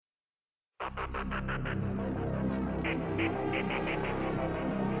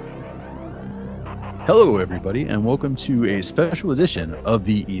Hello, everybody, and welcome to a special edition of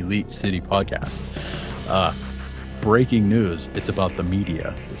the Elite City Podcast. Uh, Breaking news, it's about the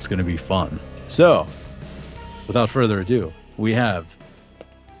media. It's going to be fun. So, without further ado, we have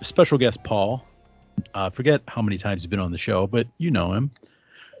special guest Paul. Forget how many times he's been on the show, but you know him.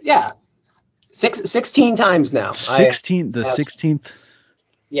 Yeah. 16 times now. 16th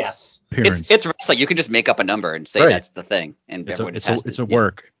Yes. appearance. It's wrestling. You can just make up a number and say Right. that's the thing, and everyone just has to. It's a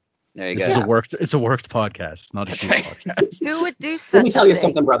work. There you This go. is a worked podcast, not a That's shoot right. podcast. Who would do such Let me tell you a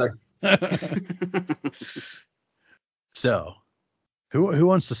thing? something, brother. So, who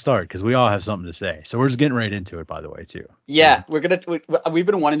wants to start? Because we all have something to say. So we're just getting right into it, by the way, too. Yeah, we've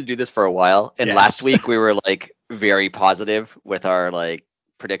been wanting to do this for a while, and Yes. last week we were like very positive with our like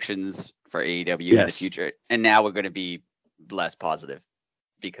predictions for AEW in the Yes. future, and now we're going to be less positive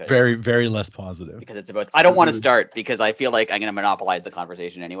because Very, very less positive. because it's about. I don't want to start because I feel like I'm going to monopolize the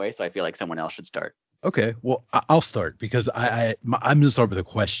conversation anyway, so I feel like someone else should start. Okay, well, I'll start because I'm going to start with a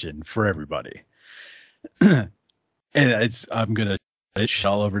question for everybody, and I'm going to shit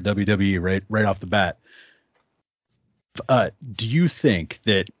all over WWE right off the bat. Do you think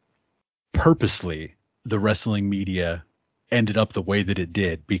that purposely the wrestling media ended up the way that it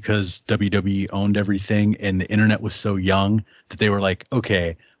did because WWE owned everything and the internet was so young that they were like,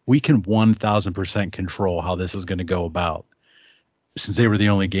 okay, we can 1000% control how this is going to go about, since they were the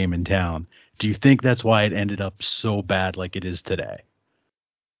only game in town? Do you think that's why it ended up so bad like it is today?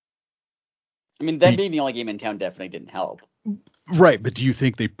 I mean, them being the only game in town definitely didn't help. Right, but do you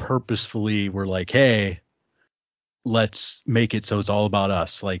think they purposefully were like, hey, let's make it so it's all about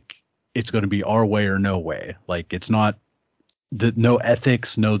us? Like, it's going to be our way or no way. Like, it's not no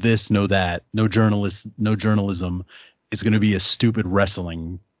ethics, no this, no that, no journalism. It's going to be a stupid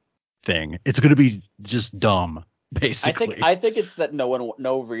wrestling thing. It's going to be just dumb, basically. I think it's that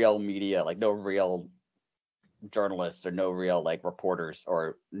no real media, like no real journalists or no real like reporters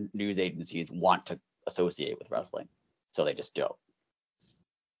or news agencies want to associate with wrestling, so they just don't.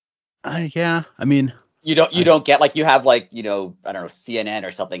 Yeah, I mean, you don't get like you have like I don't know, CNN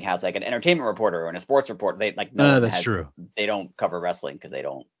or something has like an entertainment reporter and a sports reporter. They like that's true. They don't cover wrestling because they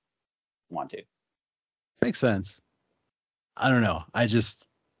don't want to. Makes sense. I don't know.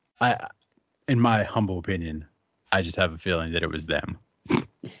 In my humble opinion, I just have a feeling that it was them.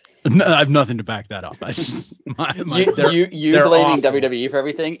 No, I have nothing to back that up. I just, you they're blaming awful. WWE for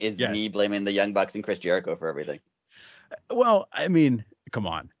everything is Yes. me blaming the Young Bucks and Chris Jericho for everything. Well, I mean, come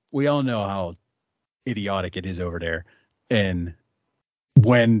on. We all know how idiotic it is over there. And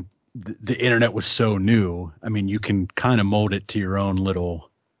when the internet was so new, I mean, you can kind of mold it to your own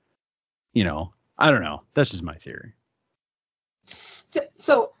little, I don't know. That's just my theory.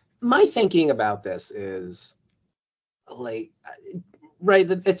 So my thinking about this is like, right,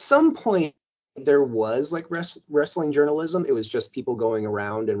 that at some point there was like wrestling journalism. It was just people going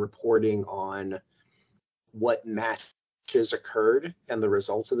around and reporting on what matches occurred and the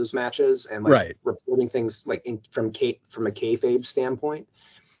results of those matches, and like reporting things like from a kayfabe standpoint.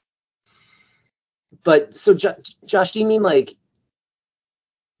 But so Josh, do you mean like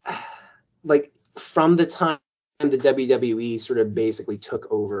from the time the WWE sort of basically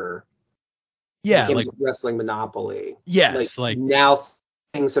took over, like wrestling monopoly? Yes, like now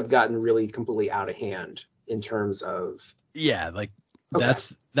things have gotten really completely out of hand in terms of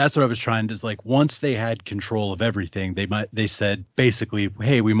that's what I was trying to, like, once they had control of everything, they said basically,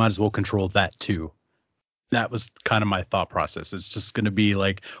 hey, we might as well control that too. That was kind of my thought process. It's just going to be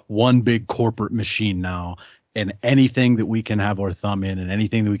like one big corporate machine now, and anything that we can have our thumb in and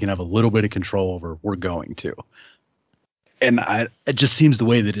anything that we can have a little bit of control over, we're going to. And it just seems the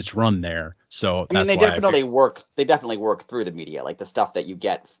way that it's run there. So I mean, they definitely work through the media. Like the stuff that you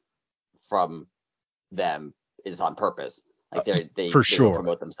get from them is on purpose. Like they will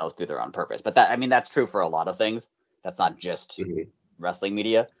promote themselves through their own purpose. But that's true for a lot of things. That's not just wrestling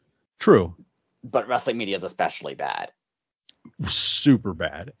media. True. But wrestling media is especially bad. Super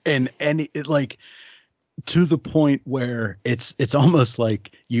bad. And it, like, to the point where it's almost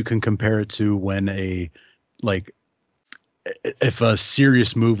like you can compare it to when if a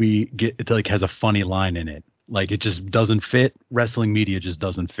serious movie has a funny line in it, like, it just doesn't fit. Wrestling media just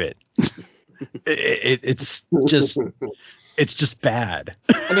doesn't fit. It's just bad.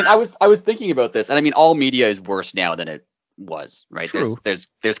 I mean, I was thinking about this, and I mean, all media is worse now than it was, right? True. There's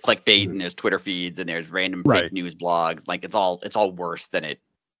clickbait and there's Twitter feeds and there's random fake news blogs. Like it's all worse than it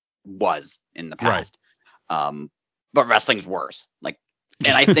was in the past. But wrestling's worse. Like,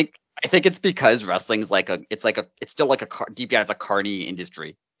 and I think it's because wrestling's it's still like a deep down, it's a carny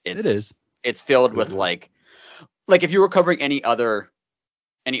industry. It is. It's filled with like if you were covering any other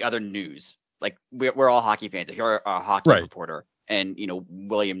news, like we're all hockey fans. If you're a hockey reporter and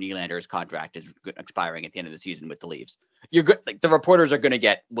William Nylander's contract is expiring at the end of the season with the Leafs, you're good. Like the reporters are going to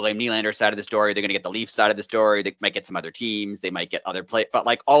get William Nylander's side of the story. They're going to get the Leafs side of the story. They might get some other teams. They might get other but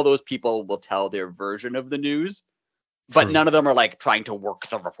like all those people will tell their version of the news, but none of them are like trying to work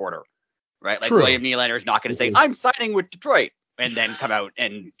the reporter, right? Like William Nylander is not going to say, "I'm signing with Detroit," and then come out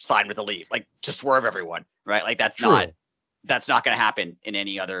and sign with the Leaf, like to swerve everyone, right? Like that's not going to happen in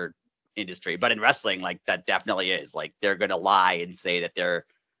any other industry. But in wrestling, like that definitely is. Like they're going to lie and say that they're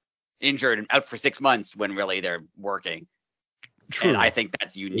injured and out for 6 months when really they're working. And I think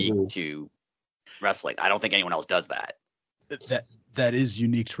that's unique to wrestling. I don't think anyone else does that. That is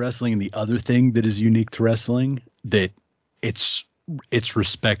unique to wrestling. And the other thing that is unique to wrestling, that it's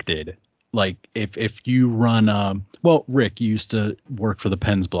respected. Like if you run, Rick, you used to work for the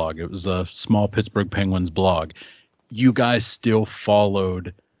Pens blog. It was a small Pittsburgh Penguins blog. You guys still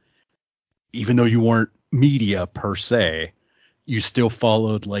followed, even though you weren't media per se, you still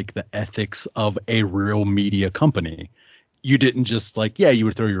followed like the ethics of a real media company. You didn't just like, you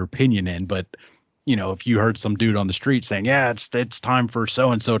would throw your opinion in, but if you heard some dude on the street saying, it's time for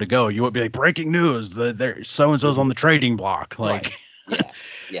so-and-so to go, you would be like, breaking news, there so-and-so's on the trading block. Like,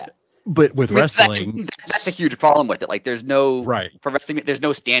 yeah. But with wrestling, that's a huge problem with it. Like there's no, for wrestling, there's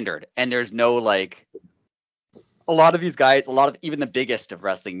no standard, and there's no like, a lot of these guys, even the biggest of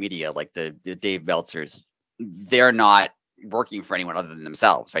wrestling media, like the Dave Meltzers, they're not working for anyone other than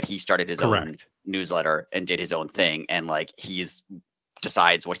themselves, right? He started his own newsletter and did his own thing, and like he's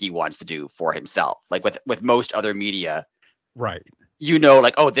decides what he wants to do for himself. Like with most other media,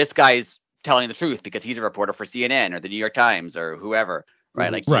 like, oh, this guy's telling the truth because he's a reporter for CNN or the New York Times or whoever,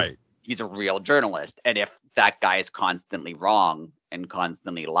 right? Like he's a real journalist, and if that guy is constantly wrong and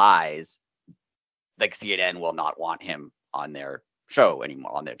constantly lies, like CNN will not want him on their show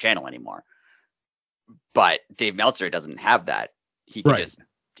anymore, on their channel anymore. But Dave Meltzer doesn't have that. He can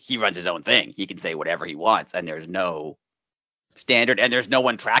he runs his own thing. He can say whatever he wants, and there's no standard, and there's no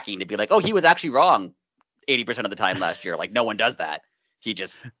one tracking to be like, oh, he was actually wrong 80% of the time last year. Like no one does that. He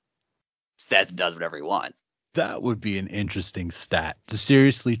just says and does whatever he wants. That would be an interesting stat, to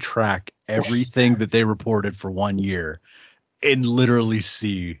seriously track everything that they reported for 1 year and literally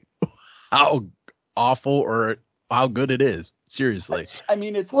see how awful or how good it is. Seriously. I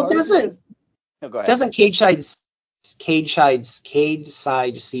mean, it's hard. Doesn't cage side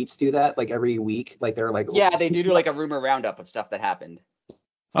seats do that like every week? Like they're like, they do like a rumor roundup of stuff that happened.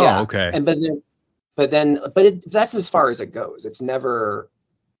 Okay. And but that's as far as it goes. It's never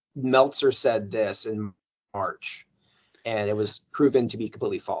Meltzer said this in March and it was proven to be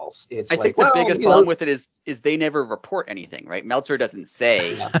completely false. It's I think the biggest problem with it is they never report anything, right? Meltzer doesn't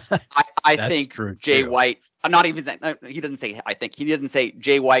say, I think Jay White, I'm not even saying, he doesn't say, I think he doesn't say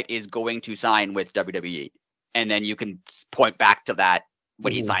Jay White is going to sign with WWE. And then you can point back to that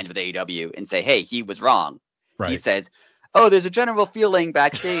when he signs with AEW and say, hey, he was wrong. He says, oh, there's a general feeling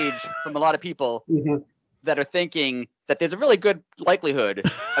backstage from a lot of people that are thinking that there's a really good likelihood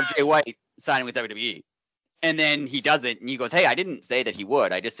of Jay White signing with WWE. And then he doesn't, and he goes, hey, I didn't say that he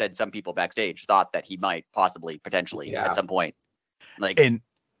would. I just said some people backstage thought that he might possibly, potentially at some point. Like, and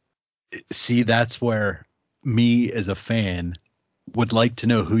see, that's where me as a fan would like to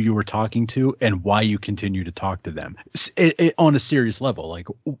know who you were talking to and why you continue to talk to them on a serious level. Like,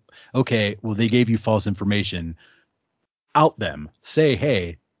 okay, well, they gave you false information. Out them. Say,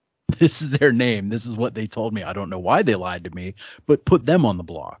 hey, this is their name. This is what they told me. I don't know why they lied to me, but put them on the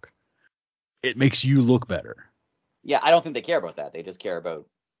block. It makes you look better. Yeah, I don't think they care about that. They just care about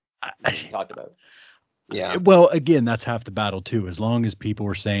what you talked about. Yeah. Well, again, that's half the battle too. As long as people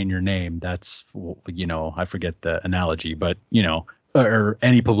were saying your name, that's, I forget the analogy, but or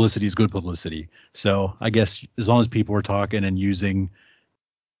any publicity is good publicity. So I guess as long as people were talking and using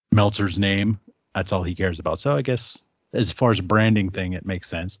Meltzer's name, that's all he cares about. So I guess as far as a branding thing, it makes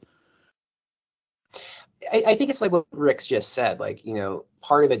sense. I think it's like what Rick's just said. Like,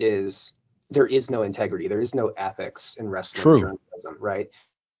 part of it is there is no integrity. There is no ethics in wrestling journalism, right?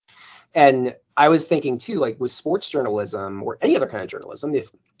 And I was thinking too, like with sports journalism or any other kind of journalism,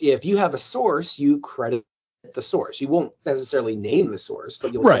 if you have a source, you credit the source. You won't necessarily name the source,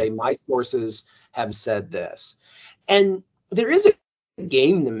 but you'll say my sources have said this. And there is a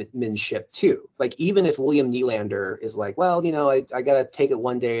gamemanship too. Like even if William Nylander is like, well, I got to take it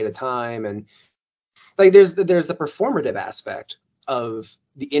one day at a time, and like there's the performative aspect of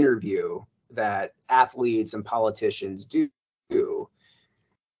the interview that athletes and politicians do.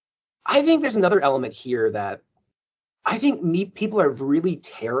 I think there's another element here that I think people are really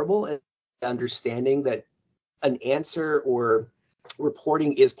terrible at understanding that an answer or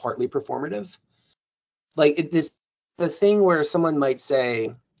reporting is partly performative. Like the thing where someone might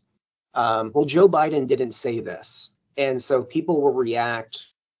say, well, Joe Biden didn't say this. And so people will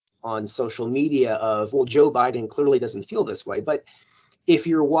react on social media of, well, Joe Biden clearly doesn't feel this way. But if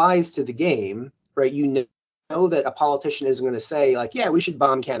you're wise to the game, right, you know that a politician isn't going to say like, yeah, we should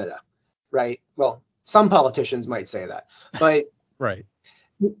bomb Canada, right? Well, some politicians might say that, but right.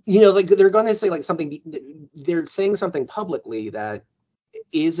 You know, like they're going to say like something, they're saying something publicly that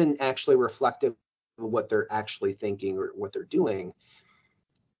isn't actually reflective of what they're actually thinking or what they're doing.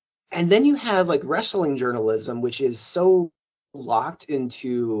 And then you have like wrestling journalism, which is so locked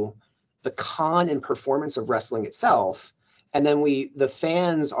into the con and performance of wrestling itself. And then the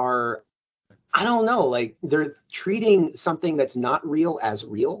fans are, I don't know, like they're treating something that's not real as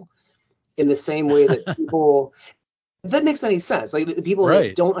real in the same way that people, if that makes any sense. Like the people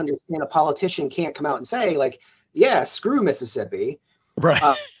that don't understand a politician can't come out and say like, yeah, screw Mississippi.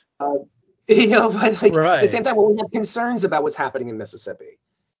 Right. You know, but like at the same time, well, we have concerns about what's happening in Mississippi.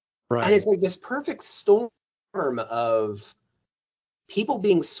 Right. And it's like this perfect storm of people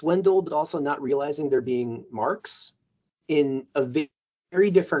being swindled, but also not realizing they're being marks in a very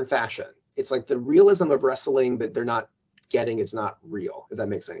different fashion. It's like the realism of wrestling that they're not getting. It's not real, if that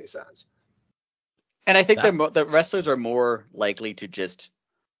makes any sense. And I think the wrestlers are more likely to just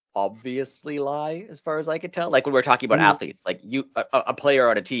obviously lie, as far as I could tell. Like when we're talking about athletes, like a player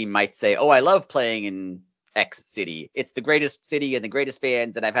on a team might say, "Oh, I love playing in X city. It's the greatest city and the greatest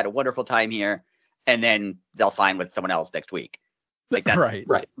fans, and I've had a wonderful time here." And then they'll sign with someone else next week. Like that's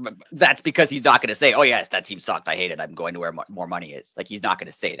right. That's because he's not going to say, "Oh yes, that team sucked. I hate it. I'm going to where more money is." Like he's not going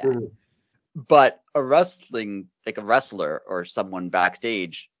to say that. But a wrestler or someone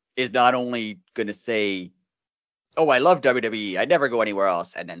backstage is not only going to say, "Oh, I love WWE. I'd never go anywhere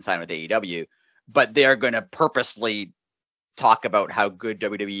else," and then sign with AEW, but they're going to purposely talk about how good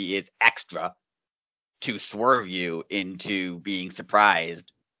WWE is extra to swerve you into being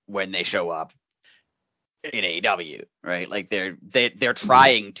surprised when they show up in AEW, right? Like they're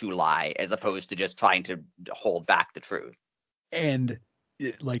trying to lie as opposed to just trying to hold back the truth. And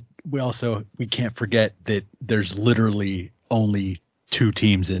like we can't forget that there's literally only 2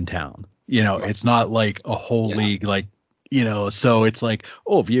 teams in town. You know, it's not like a whole league, like, you know, so it's like,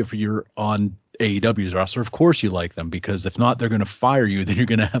 oh, if you're on AEW's roster, of course you like them, because if not, they're going to fire you. Then you're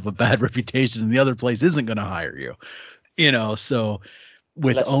going to have a bad reputation and the other place isn't going to hire you, you know? So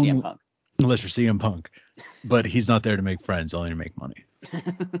with unless you're CM Punk, but he's not there to make friends, only to make money.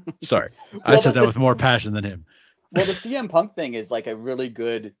 Sorry. I said that with more passion than him. Well, the CM Punk thing is like a really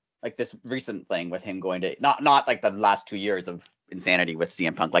good, like this recent thing with him going to not like the last 2 years of insanity with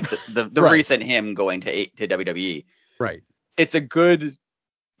CM Punk, like the recent him going to WWE. Right. It's a good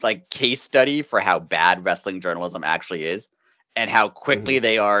like case study for how bad wrestling journalism actually is, and how quickly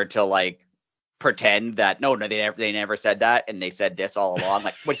they are to like pretend that no, they never said that, and they said this all along.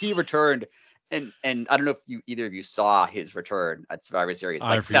 Like when he returned. And I don't know if either of you saw his return at Survivor Series.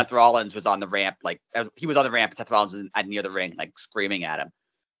 Like Seth Rollins was on the ramp, like he was on the ramp, and Seth Rollins was near the ring, like screaming at him.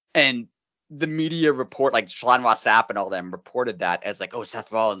 And the media report, like Sean Ross Sapp and all them, reported that as like, oh,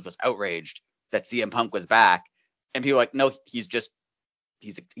 Seth Rollins was outraged that CM Punk was back, and people were like, no, he's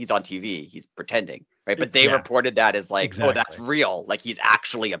on TV, he's pretending, right? But they reported that as like, oh, that's real, like he's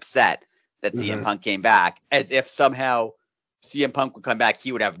actually upset that CM Punk came back, as if somehow CM Punk would come back,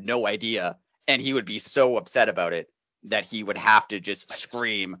 he would have no idea. And he would be so upset about it that he would have to just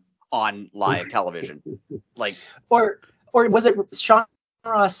scream on live television. Like, or was it Sean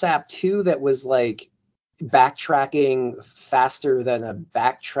Ross Sapp too that was like backtracking faster than a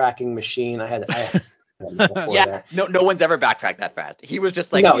backtracking machine? I had yeah, no one's ever backtracked that fast. He was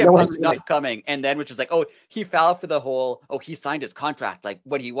just like, CM Punk's not coming, and then which is like, oh, he fell for the whole, oh, he signed his contract like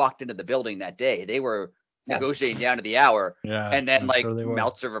when he walked into the building that day. They were negotiating down to the hour. And then like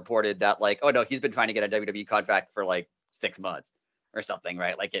Meltzer reported that like, oh no, he's been trying to get a WWE contract for like 6 months or something,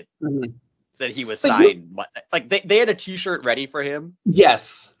 right? Like it that he was signed. Like they had a t-shirt ready for him.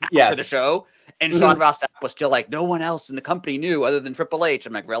 Yes. For the show. And Sean Ross Sapp was still like, no one else in the company knew other than Triple H.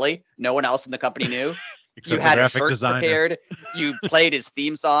 I'm like, really? No one else in the company knew? You had a shirt prepared. You played his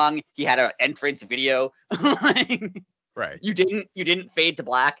theme song. He had an entrance video. Right. You didn't fade to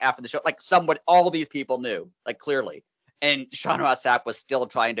black after the show. Like all these people knew, like clearly. And Sean Ross Sapp was still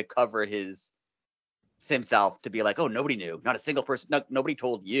trying to cover himself to be like, oh, nobody knew. Not a single person. No, nobody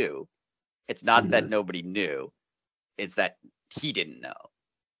told you. It's not that nobody knew. It's that he didn't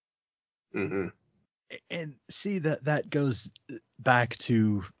know. And see that goes back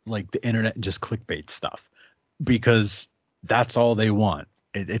to like the internet and just clickbait stuff, because that's all they want.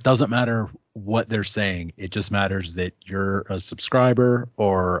 It doesn't matter what they're saying. It just matters that you're a subscriber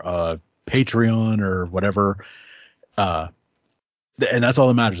or a Patreon or whatever. And that's all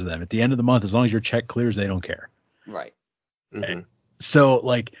that matters to them. At the end of the month, as long as your check clears, they don't care. Right. Mm-hmm. So,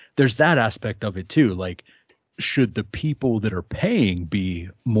 like, there's that aspect of it too. Like, should the people that are paying be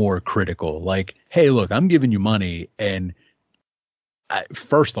more critical? Like, hey, look, I'm giving you money, and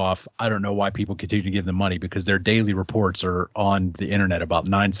first off, I don't know why people continue to give them money, because their daily reports are on the internet about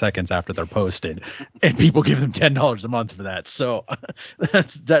 9 seconds after they're posted, and people give them $10 a month for that. So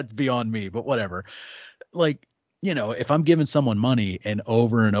that's beyond me, but whatever. Like, if I'm giving someone money and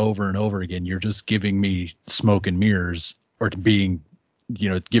over and over and over again, you're just giving me smoke and mirrors, or being,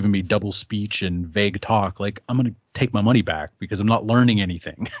 giving me double speech and vague talk, like, I'm going to take my money back because I'm not learning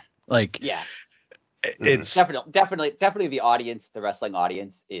anything. Like, yeah. It's definitely the audience, the wrestling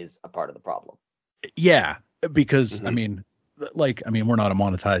audience, is a part of the problem. Yeah, because I mean, we're not a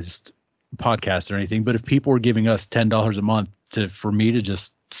monetized podcast or anything, but if people were giving us $10 a month for me to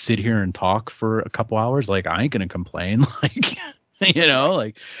just sit here and talk for a couple hours, like, I ain't gonna complain. Like,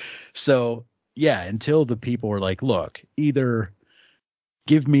 like, so yeah, until the people are like, look, either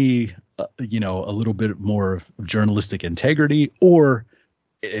give me a little bit more of journalistic integrity, or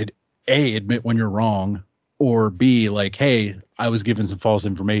admit when you're wrong, or B, like, hey, I was given some false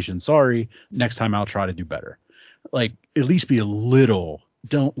information. Sorry. Next time I'll try to do better. Like, at least be a little,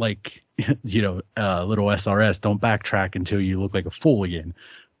 don't like, little SRS, don't backtrack until you look like a fool again.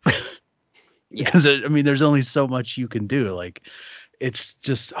 Because I mean, there's only so much you can do. Like, it's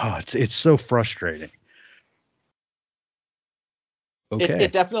just, it's so frustrating. Okay.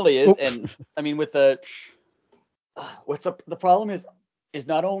 It definitely is. And I mean, with the, the problem is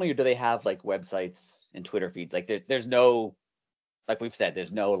not only do they have like websites and Twitter feeds, like there's no, like we've said,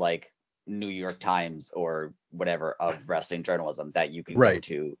 there's no like New York Times or whatever of wrestling journalism that you can go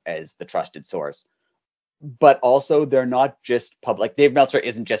to as the trusted source. But also, they're not just public. Dave Meltzer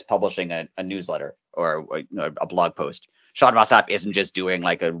isn't just publishing a newsletter or a blog post. Sean Ross Sapp isn't just doing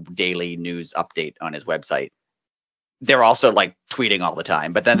like a daily news update on his website. They're also like tweeting all the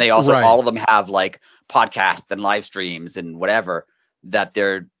time. But then they also, all of them have like podcasts and live streams and whatever that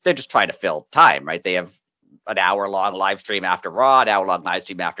they're just trying to fill time, right? They have an hour-long live stream after Raw, an hour-long live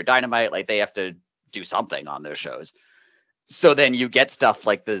stream after Dynamite. Like, they have to do something on those shows. So then you get stuff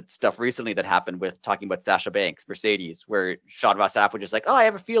like the stuff recently that happened with talking about Sasha Banks, Mercedes, where Sean Ross Sapp was just like, oh, I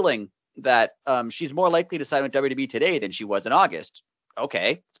have a feeling that she's more likely to sign with WWE today than she was in August.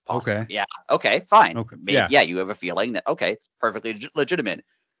 Okay, it's possible. Okay. Yeah. Okay, fine. Okay. Maybe, yeah, you have a feeling that, okay, it's perfectly legitimate.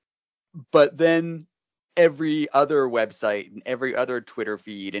 But then every other website and every other Twitter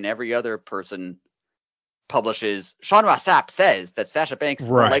feed and every other person publishes Sean Ross Sapp says that Sasha Banks is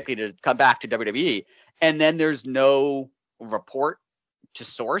more likely to come back to WWE, and then there's no report to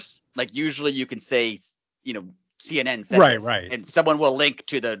source. Like, usually you can say, CNN said this, and someone will link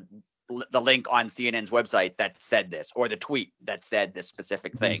to the link on CNN's website that said this, or the tweet that said this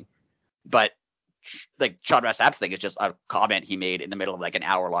specific thing. But like, Sean Ross Sapp's thing is just a comment he made in the middle of like an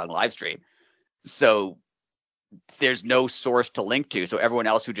hour-long live stream. So there's no source to link to. So everyone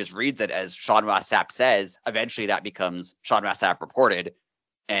else who just reads it as Sean Ross Sapp says, eventually that becomes Sean Ross Sapp reported,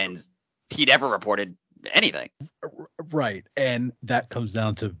 and he never reported anything. Right. And that comes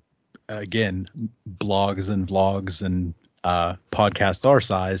down to, again, blogs and vlogs and podcasts our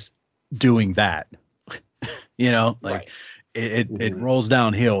size doing that. It rolls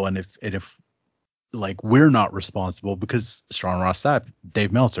downhill. And if like, we're not responsible, because Sean Ross Sapp,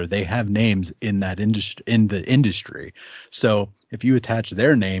 Dave Meltzer, they have names in that industry. So if you attach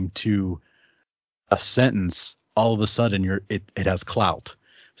their name to a sentence, all of a sudden it has clout.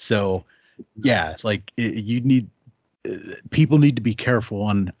 So yeah, like, people need to be careful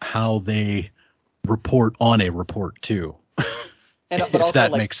on how they report on a report too. And but if also,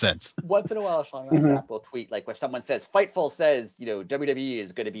 that makes sense. Once in a while, Sean Ross Sapp will tweet, like, if someone says Fightful says, WWE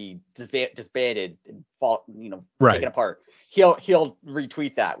is going to be disbanded and taken apart, he'll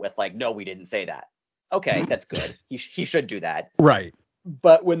retweet that with like, no, we didn't say that. Okay, that's good. He should do that. Right.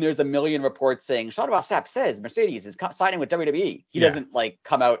 But when there's a million reports saying Sean Ross Sapp says Mercedes is signing with WWE, he doesn't like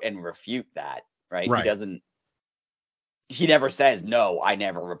come out and refute that, right? He doesn't. He never says, no, I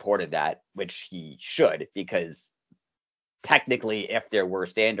never reported that, which he should, because technically, if there were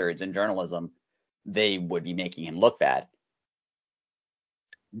standards in journalism, they would be making him look bad.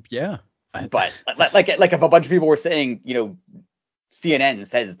 Yeah. But like if a bunch of people were saying, CNN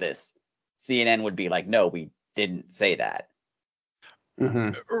says this, CNN would be like, no, we didn't say that.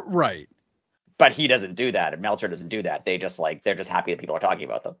 Right. But he doesn't do that, and Meltzer doesn't do that. They're just happy that people are talking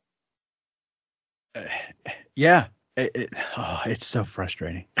about them. Yeah. It's so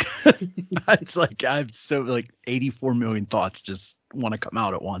frustrating. It's like I'm so like 84 million thoughts just want to come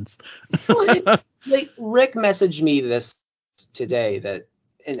out at once. Like Rick messaged me this today that,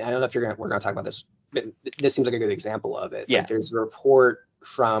 and I don't know if we're gonna talk about this, but this seems like a good example of it. Yeah. Like there's a report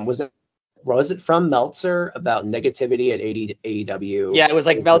from was it from Meltzer about negativity at AEW? Yeah, it was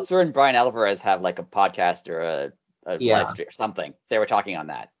like Meltzer and Brian Alvarez have like a podcast or a Yeah. live stream or something. They were talking on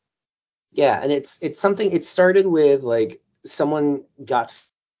that. Yeah, and it's something. It started with like someone got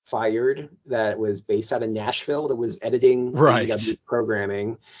fired that was based out of Nashville that was editing AEW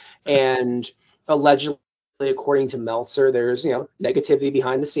programming, and allegedly, according to Meltzer, there's negativity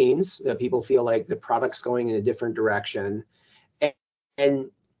behind the scenes that people feel like the product's going in a different direction, and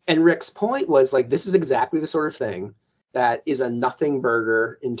Rick's point was like this is exactly the sort of thing that is a nothing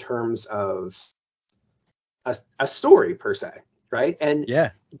burger in terms of a story per se, right? And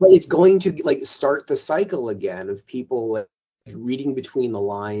but it's going to like start the cycle again of people like reading between the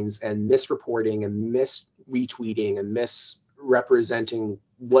lines and misreporting and misretweeting and misrepresenting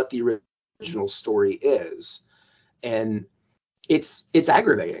what the original story is, and it's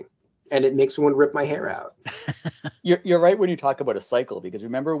aggravating, and it makes me want to rip my hair out. You're right when you talk about a cycle, because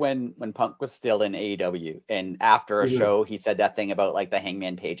remember when Punk was still in AEW and after a show he said that thing about like the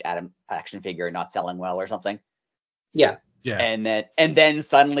Hangman Page action figure not selling well or something. Yeah. And then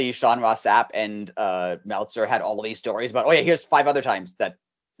suddenly Sean Ross Sapp and Meltzer had all of these stories about, oh yeah, here's 5 other times that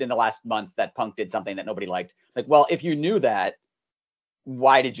in the last month that Punk did something that nobody liked. Like, well, if you knew that,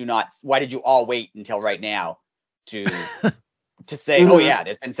 why did you all wait until right now to say, oh yeah,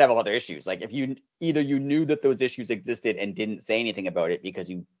 there's been several other issues? Like if you knew that those issues existed and didn't say anything about it because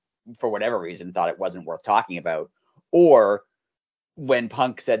you, for whatever reason, thought it wasn't worth talking about, or when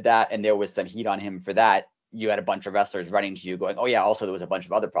Punk said that and there was some heat on him for that, you had a bunch of wrestlers running to you going, oh yeah, also there was a bunch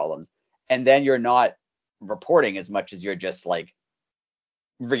of other problems. And then you're not reporting as much as you're just like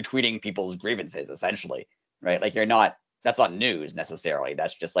retweeting people's grievances, essentially, right? Like that's not news necessarily.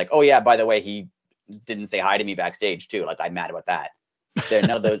 That's just like, oh yeah, by the way, he didn't say hi to me backstage too. Like I'm mad about that. There are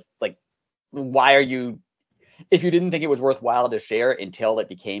none of those, like, why are you, if you didn't think it was worthwhile to share until it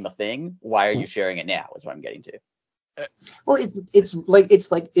became a thing, why are you sharing it now is what I'm getting to. Well,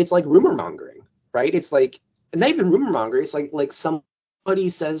 it's like rumor mongering, right? It's like, and not even rumor mongering. It's like somebody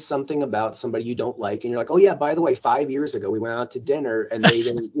says something about somebody you don't like, and you're like, oh yeah, by the way, 5 years ago we went out to dinner and they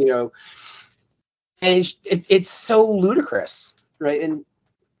didn't, and it's so ludicrous, right? And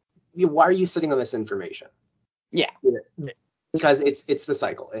why are you sitting on this information? Yeah, because it's the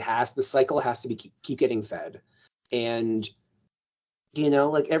cycle. The cycle has to be keep getting fed, and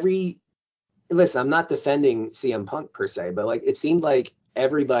like listen, I'm not defending CM Punk per se, but like it seemed like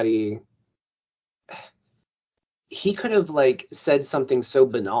everybody, he could have like said something so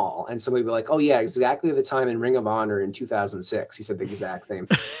banal and somebody would be like, oh yeah, exactly the time in Ring of Honor in 2006 he said the exact same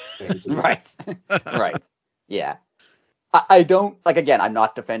thing to me. Right. Yeah, I don't, like, again, I'm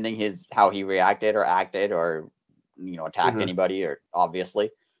not defending how he reacted or acted or attacked anybody, or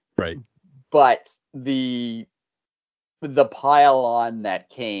obviously, right, but the pile on that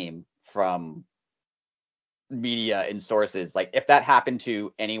came from media and sources, like if that happened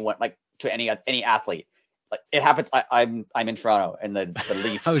to anyone, like to any athlete, like it happens. I'm in Toronto, and the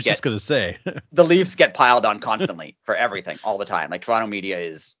Leafs. I was just gonna say the Leafs get piled on constantly for everything all the time. Like Toronto media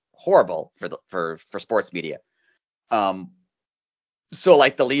is horrible for sports media. So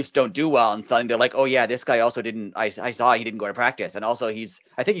like the Leafs don't do well, and suddenly they're like, oh yeah, this guy also didn't. I saw he didn't go to practice, and also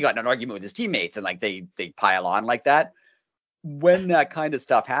I think he got in an argument with his teammates, and like they pile on like that. When that kind of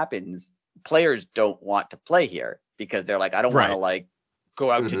stuff happens, players don't want to play here because they're like, I don't want to like go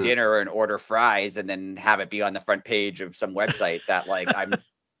out to dinner and order fries and then have it be on the front page of some website that like I'm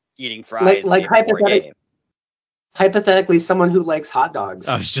eating fries like hypothetically someone who likes hot dogs.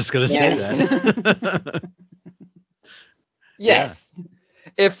 I was just gonna say that. Yes. Yeah.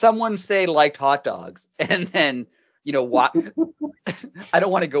 If someone say liked hot dogs and then what, I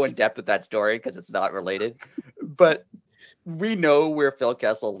don't want to go in depth with that story because it's not related, but we know where Phil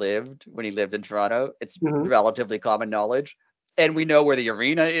Kessel lived when he lived in Toronto. It's relatively common knowledge. And we know where the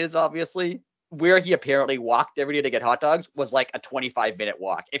arena is, obviously. Where he apparently walked every day to get hot dogs was like a 25-minute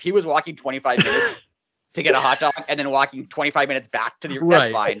walk. If he was walking 25 minutes to get a hot dog and then walking 25 minutes back to the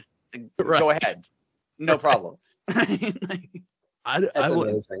that's fine. Go ahead. No problem. That's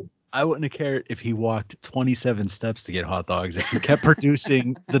amazing. I wouldn't have cared if he walked 27 steps to get hot dogs. If he kept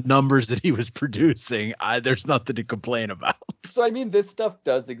producing the numbers that he was producing, there's nothing to complain about. So, I mean, this stuff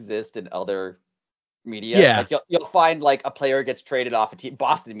does exist in other media. Yeah. Like you'll find like a player gets traded off a team.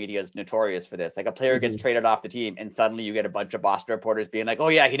 Boston media is notorious for this. Like a player gets traded off the team and suddenly you get a bunch of Boston reporters being like, oh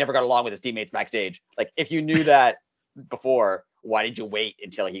yeah, he never got along with his teammates backstage. Like if you knew that before, why did you wait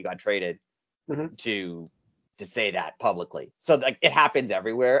until he got traded Mhm. to say that publicly? So like it happens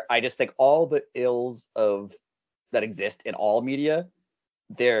everywhere. I just think all the ills of that exist in all media,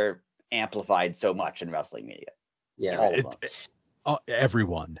 they're amplified so much in wrestling media. Yeah. All of them.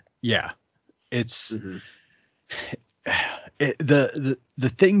 Everyone. Yeah. It's Mhm. the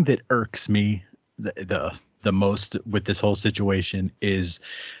thing that irks me the most with this whole situation is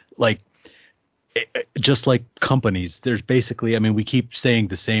like just like companies, there's basically, I mean, we keep saying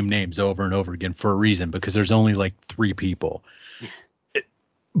the same names over and over again for a reason, because there's only like 3 people.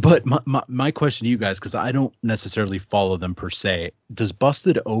 But my question to you guys, because I don't necessarily follow them per se, does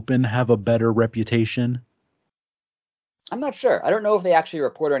Busted Open have a better reputation? I'm not sure. I don't know if they actually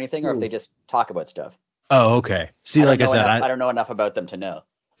report or anything, or if they just talk about stuff. Oh, okay. See, like I said, I don't know enough about them to know.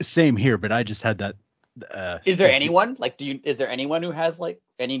 Same here, but I just had that. Is there anyone is there anyone who has like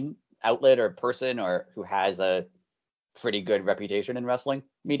any outlet or person or who has a pretty good reputation in wrestling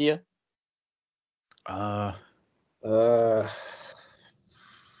media? I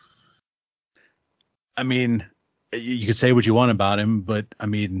mean, you could say what you want about him, but I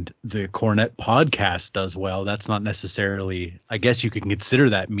mean, the Cornette podcast does well. That's not necessarily, I guess you could consider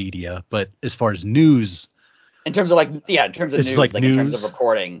that media, but as far as news, in terms of like, yeah, in terms of news, like news, in terms of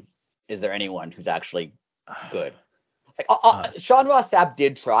reporting, is there anyone who's actually good? Sean Ross Sapp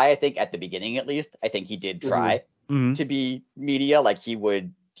did try, I think, at the beginning at least. I think he did try to be media. Like he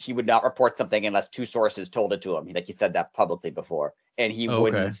would not report something unless 2 sources told it to him. Like he said that publicly before, and he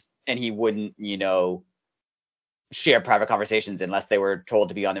wouldn't, you know, share private conversations unless they were told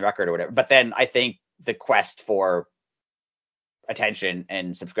to be on the record or whatever. But then I think the quest for attention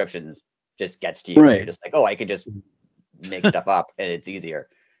and subscriptions just gets to you. Right. You're just like, oh, I could just make stuff up and it's easier.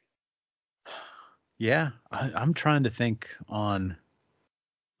 Yeah, I'm trying to think on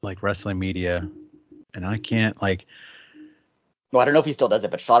like wrestling media, and I can't like. Well, I don't know if he still does it,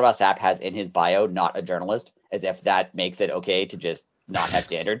 but Sean Ross Sapp has in his bio not a journalist, as if that makes it okay to just not have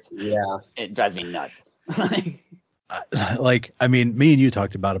standards. Yeah, it drives me nuts. Like, I mean, me and you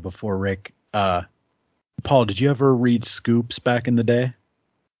talked about it before, Rick. Paul, did you ever read Scoops back in the day?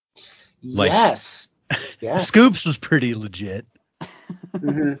 Like, yes. Yes. Scoops was pretty legit.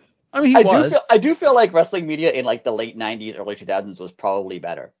 Mm-hmm. I mean, I do feel like wrestling media in like the late 90s, early 2000s was probably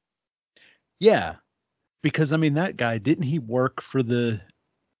better. Yeah. Because I mean, that guy, didn't he work for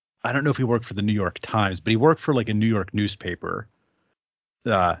I don't know if he worked for the New York Times, but he worked for like a New York newspaper.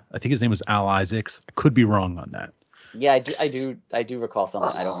 I think his name was Al Isaacs. I could be wrong on that. Yeah, I do recall something.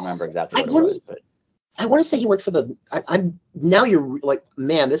 I don't remember exactly what it was, but I want to say he worked for the. I'm now you're like,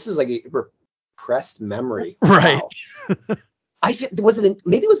 man, this is like a repressed memory, right? Wow. Maybe it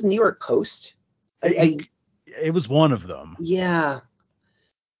was the New York Post. It was one of them. Yeah,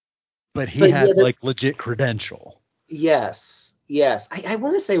 but he had like legit credential. Yes. I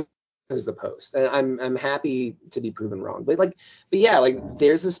want to say it was the Post, and I'm happy to be proven wrong. But yeah, like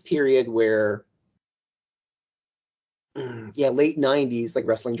there's this period where. Yeah, late 90s, like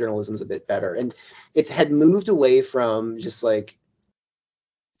wrestling journalism is a bit better. And it's had moved away from just like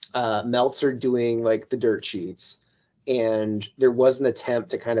Meltzer doing like the dirt sheets. And there was an attempt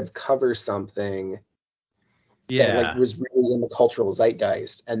to kind of cover something that like was really in the cultural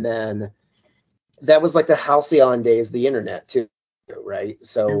zeitgeist. And then that was like the halcyon days of the internet too, right?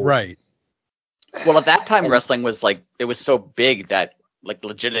 So right. Well, at that time, wrestling was like, it was so big that like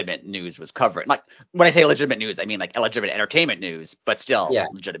legitimate news was covering. Like when I say legitimate news, I mean like legitimate entertainment news, but still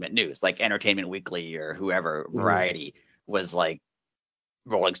legitimate news, like Entertainment Weekly or whoever, Variety was like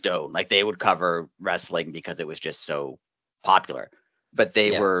Rolling Stone. Like they would cover wrestling because it was just so popular, but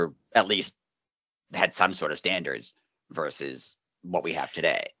they were at least had some sort of standards versus what we have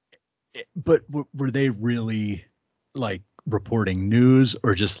today. But were they really like reporting news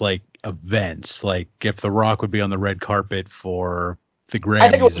or just like events? Like if The Rock would be on the red carpet for the Grammys, I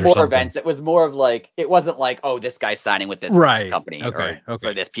think it was more something. Events. It was more of like, it wasn't like, oh, this guy's signing with this company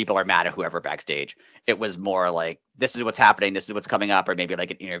or this people are mad at whoever backstage. It was more like, this is what's happening, this is what's coming up, or maybe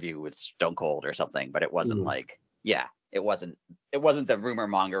like an interview with Stone Cold or something. But it wasn't like, it wasn't the rumor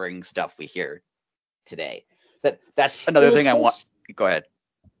mongering stuff we hear today. That's another thing I want. Go ahead.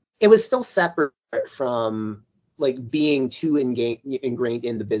 It was still separate from like being too ingrained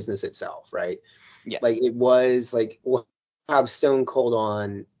in the business itself, right? Yeah. Like it was like, we'll have Stone Cold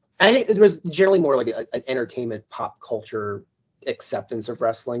on. I think it was generally more like an entertainment pop culture acceptance of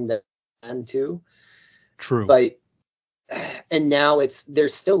wrestling than too. True. But and now there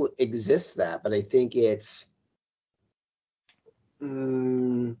still exists that, but I think it's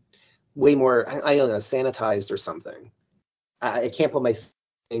way more, I don't know, sanitized or something. I can't put my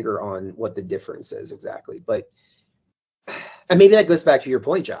finger on what the difference is exactly, but And maybe that goes back to your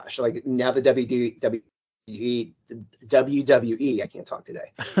point, Josh. Like now the WWE, I can't talk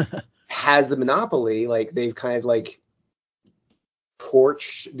today, has the monopoly. Like they've kind of like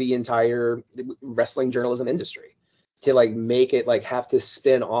torched the entire wrestling journalism industry to like make it like have to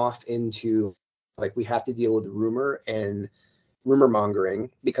spin off into like we have to deal with rumor and rumor mongering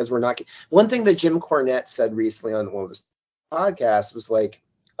because we're not. One thing that Jim Cornette said recently on one of his podcasts was like,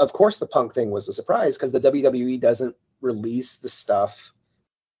 of course the Punk thing was a surprise because the WWE doesn't release the stuff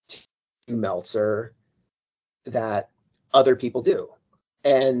to Meltzer that other people do,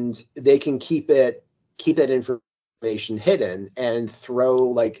 and they can keep that information hidden and throw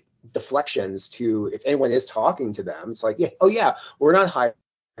like deflections to if anyone is talking to them. It's like, yeah, oh yeah, we're not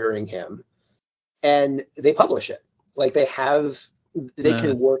hiring him, and they publish it. Like they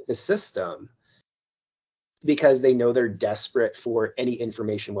can work the system because they know they're desperate for any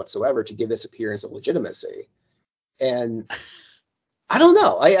information whatsoever to give this appearance of legitimacy. And I don't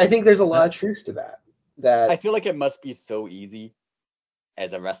know. I think there's a lot of truth to that. That I feel like it must be so easy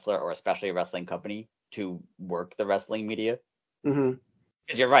as a wrestler or especially a wrestling company to work the wrestling media. Mm-hmm.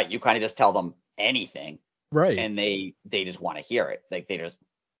 Because you're right. You kind of just tell them anything. Right. And they just want to hear it. Like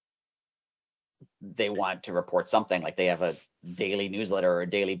they want to report something. Like they have a daily newsletter or a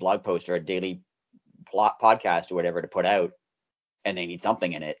daily blog post or a daily podcast or whatever to put out, and they need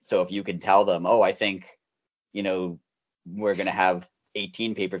something in it. So if you can tell them, oh, I think, we're going to have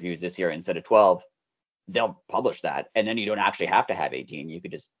 18 pay-per-views this year instead of 12, they'll publish that. And then you don't actually have to have 18. You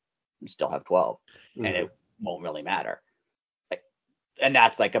could just still have 12 and it won't really matter. And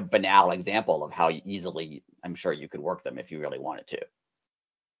that's like a banal example of how easily I'm sure you could work them if you really wanted to.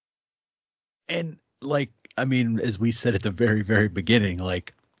 And like, I mean, as we said at the very, very beginning,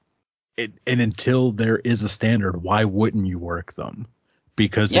 like and until there is a standard, why wouldn't you work them?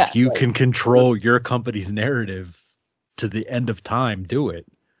 Because if you can control your company's narrative to the end of time, do it.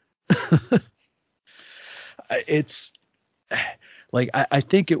 It's like, I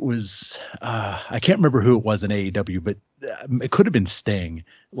think it was, I can't remember who it was in AEW, but it could have been Sting.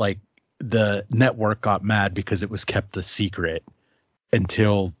 Like the network got mad because it was kept a secret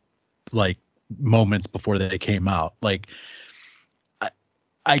until like moments before they came out. Like,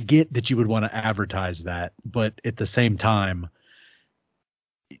 I get that you would want to advertise that, but at the same time,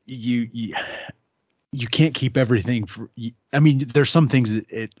 you can't keep everything. I mean, there's some things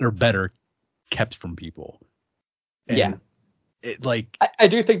that are better kept from people. And I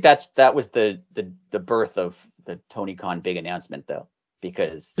do think that was the birth of the Tony Khan big announcement, though,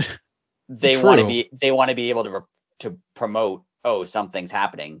 because they want to be able to promote, oh, something's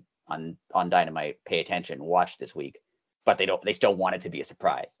happening on Dynamite, pay attention, watch this week. But they still want it to be a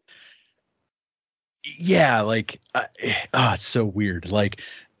surprise. Yeah, like, it's so weird. Like,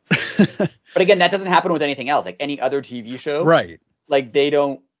 but again, that doesn't happen with anything else. Like any other TV show, right? Like they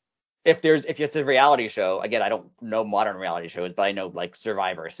don't. If it's a reality show, again, I don't know modern reality shows, but I know like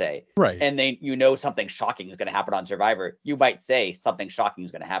Survivor, say, right? And something shocking is going to happen on Survivor. You might say something shocking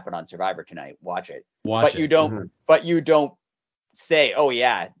is going to happen on Survivor tonight. Watch it. You don't. Mm-hmm. But you don't say, oh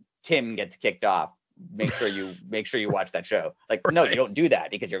yeah, Tim gets kicked off. Make sure you watch that show. Like, right. No, you don't do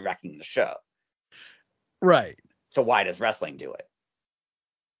that because you're wrecking the show. Right. So why does wrestling do it?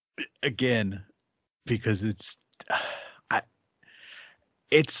 Again, because it's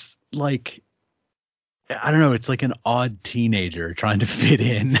like, I don't know. It's like an odd teenager trying to fit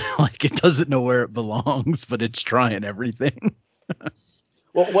in. Like it doesn't know where it belongs, but it's trying everything.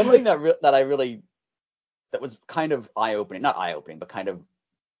 Well, one thing that was kind of eye-opening, not eye-opening, but kind of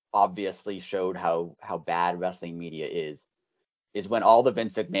obviously showed how bad wrestling media is when all the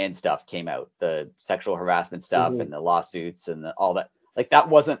Vince McMahon stuff came out, the sexual harassment stuff and the lawsuits and all that. Like that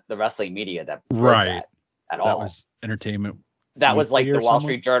wasn't the wrestling media that broke that at all. That was Entertainment. That was like the Wall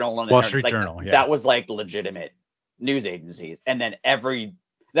Street Journal and Wall Street Journal. Yeah. That was like legitimate news agencies. And then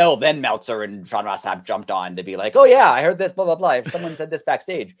then Meltzer and Sean Ross Sapp jumped on to be like, oh yeah, I heard this, blah, blah, blah. If someone said this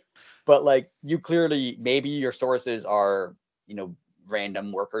backstage. But like you clearly, maybe your sources are,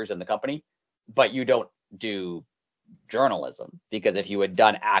 random workers in the company, but you don't do journalism, because if you had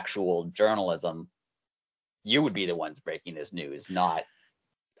done actual journalism, you would be the ones breaking this news, not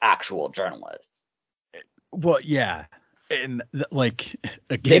actual journalists. Well, yeah. And like,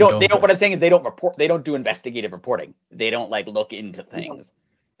 again, they don't what I'm saying is they don't report, they don't do investigative reporting. They don't like look into things.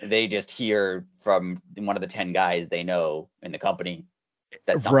 They just hear from one of the 10 guys they know in the company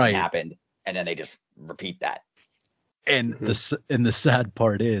that something happened, and then they just repeat that. And the sad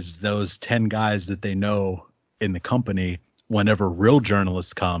part is those 10 guys that they know in the company, whenever real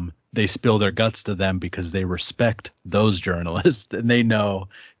journalists come, they spill their guts to them because they respect those journalists and they know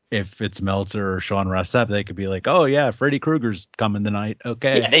if it's Meltzer or Sean Ross Sapp, they could be like, oh yeah, Freddy Krueger's coming tonight.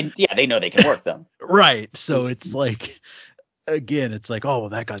 Okay. They know they can work them. Right. So it's like, again, it's like, oh, well,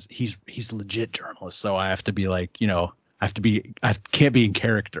 that guy's he's a legit journalist. So I have to be like, I can't be in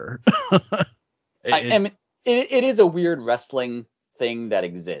character. It is a weird wrestling thing that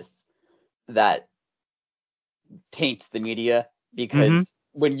exists that taints the media, because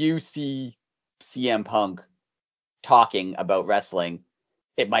when you see CM Punk talking about wrestling,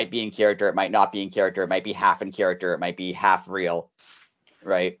 it might be in character, it might not be in character, it might be half in character, it might be half real,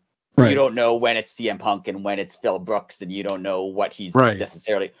 right? You don't know when it's CM Punk and when it's Phil Brooks, and you don't know what he's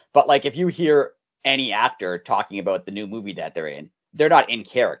necessarily. But like, if you hear any actor talking about the new movie that they're in, they're not in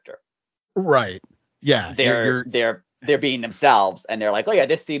character. Right. Yeah. They're being themselves, and they're like, oh yeah,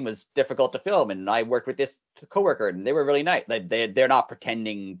 this scene was difficult to film, and I worked with this coworker, and they were really nice. Like they're not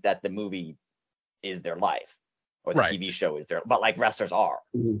pretending that the movie is their life or the TV show is their, but like wrestlers are.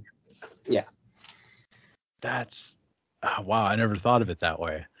 Yeah. That's wow. I never thought of it that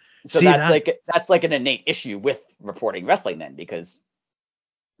way. So that's like an innate issue with reporting wrestling then, because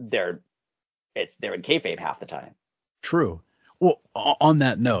they're in kayfabe half the time. True. Well, on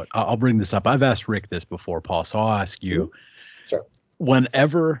that note, I'll bring this up. I've asked Rick this before, Paul, so I'll ask you. Sure.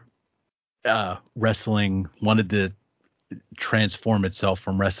 Whenever wrestling wanted to transform itself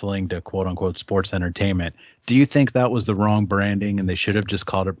from wrestling to quote unquote sports entertainment, do you think that was the wrong branding and they should have just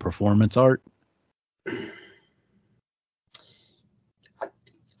called it performance art?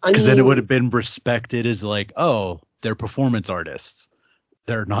 Because then it would have been respected as like, oh, they're performance artists.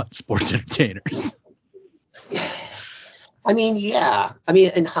 They're not sports entertainers. I mean, yeah. I mean,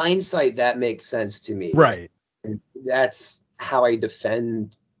 in hindsight, that makes sense to me. Right. And that's how I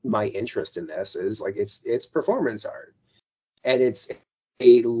defend my interest in this, is like, it's performance art. And it's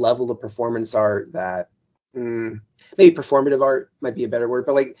a level of performance art that maybe performative art might be a better word,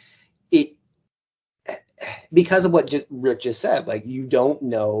 but like it, because of what Rick just said, like, you don't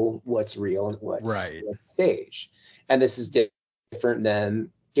know what's real and what's staged. And this is different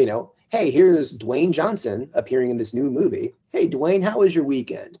than, hey, here's Dwayne Johnson appearing in this new movie. Hey, Dwayne, how was your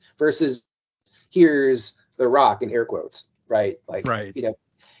weekend? Versus here's The Rock, in air quotes, right? Like,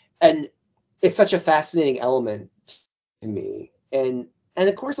 and it's such a fascinating element to me. And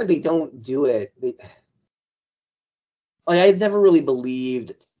of course, like, they don't do it. I've never really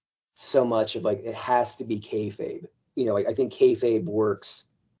believed so much of like, it has to be kayfabe. I think kayfabe works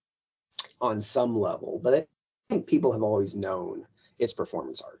on some level, but I think people have always known it's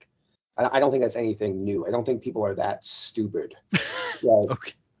performance art. I don't think that's anything new. I don't think people are that stupid.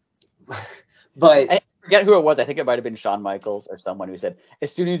 Okay. But I forget who it was. I think it might have been Shawn Michaels or someone who said,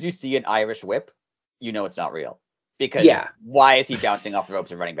 as soon as you see an Irish whip, you know it's not real. Because why is he bouncing off the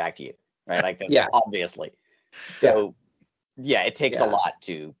ropes and running back to you? Right? Like, obviously. So it takes a lot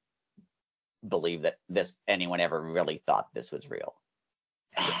to believe that anyone ever really thought this was real.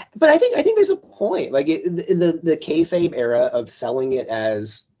 But I think there's a point, like, in the kayfabe era of selling it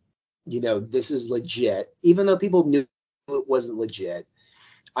as, this is legit, even though people knew it wasn't legit.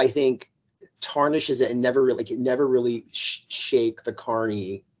 I think tarnishes it and never really shake the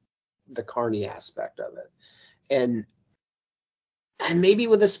carny aspect of it. And maybe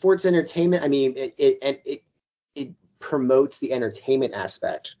with the sports entertainment, I mean, it promotes the entertainment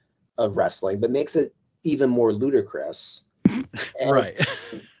aspect of wrestling, but makes it even more ludicrous.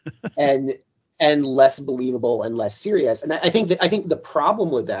 and less believable and less serious. And I think the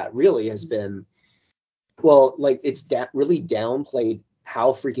problem with that really has been, well, like, it's really downplayed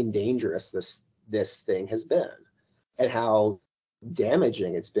how freaking dangerous this thing has been, and how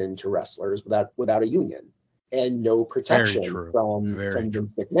damaging it's been to wrestlers without a union and no protection from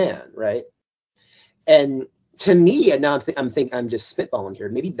Vince McMahon, right? And to me, and now I'm just spitballing here,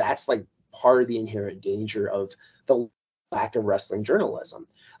 maybe that's like part of the inherent danger of the lack of wrestling journalism.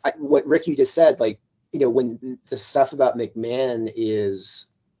 What Ricky just said, like, when the stuff about McMahon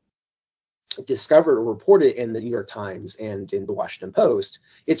is discovered or reported in the New York Times and in the Washington Post,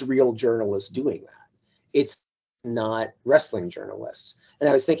 it's real journalists doing that. It's not wrestling journalists. And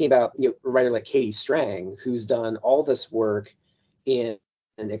I was thinking about a writer like Katie Strang, who's done all this work in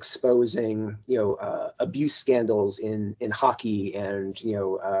exposing abuse scandals in hockey and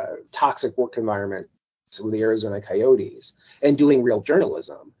toxic work environments with the Arizona Coyotes, and doing real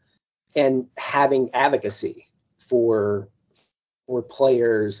journalism and having advocacy for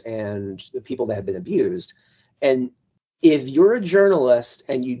players and the people that have been abused. And if you're a journalist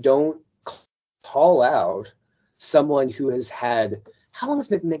and you don't call out someone who has had, how long has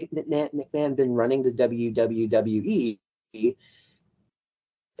McMahon been running the WWE?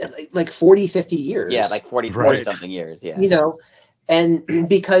 Like 40, 50 years. Yeah, like 40 something years. Yeah. And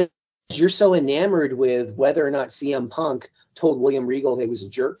because you're so enamored with whether or not CM Punk told William Regal he was a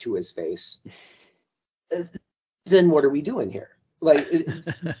jerk to his face, then what are we doing here? Like,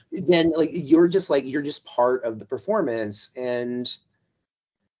 then like you're just part of the performance. And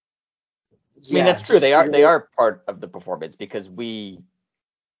I mean, that's true. They are part of the performance because we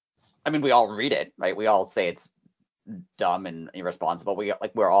all read it, right? We all say it's dumb and irresponsible. We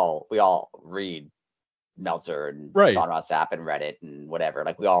all read Meltzer and Sean Ross Sapp and Reddit and whatever.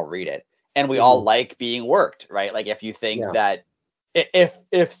 Like, we all read it, and we all like being worked, right? Like, if you think that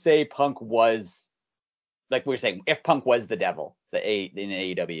if say Punk was, like we were saying, if Punk was the devil, in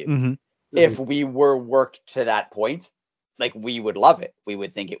AEW, if we were worked to that point, like, we would love it. We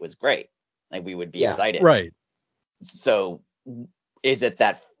would think it was great. Like, we would be excited. Right. So is it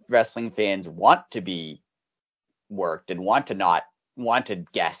that wrestling fans want to be worked and want to not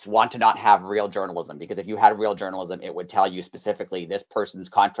have real journalism? Because if you had real journalism, it would tell you specifically this person's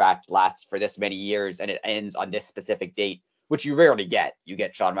contract lasts for this many years and it ends on this specific date, which you rarely get. You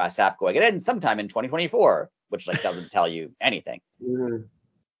get Sean Ross Sapp going, it ends sometime in 2024, which like doesn't tell you anything.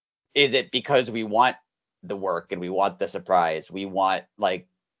 Is it because we want the work and we want the surprise? We want like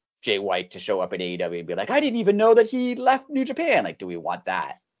Jay White to show up at AEW and be like, I didn't even know that he left New Japan. Like, do we want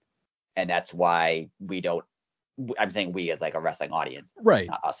that? And that's why we don't. I'm saying we as like a wrestling audience, right?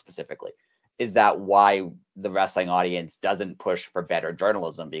 Not us specifically. Is that why the wrestling audience doesn't push for better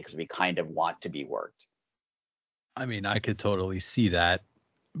journalism? Because we kind of want to be worked. I mean, I could totally see that.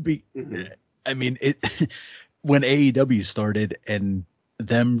 I mean, when AEW started and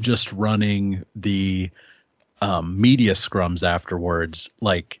them just running the media scrums afterwards,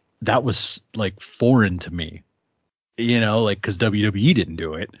 like, that was like foreign to me, like, because WWE didn't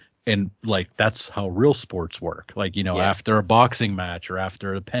do it. And like, that's how real sports work. Like, after a boxing match or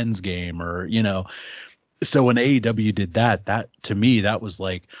after a Pens game or, so when AEW did that to me, that was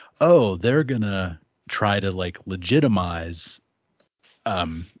like, oh, they're going to try to like legitimize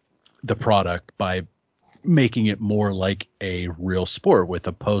the product by making it more like a real sport with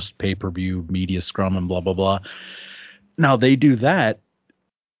a post pay-per-view media scrum and blah, blah, blah. Now they do that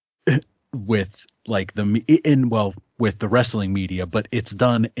with like with the wrestling media, but it's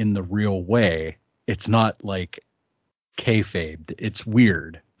done in the real way. It's not like kayfabed. It's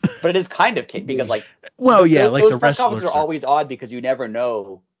weird. But it is kind of because like, like those press conferences are always odd because you never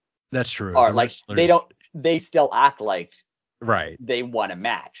know. That's true. Or like they still act like they won a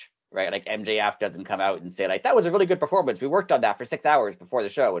match, right? Like MJF doesn't come out and say like, that was a really good performance. We worked on that for 6 hours before the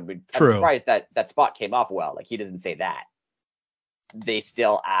show, and I'm surprised that spot came off well. Like, he doesn't say that. They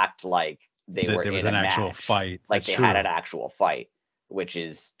still act like there was an actual fight. Like, they had an actual fight, which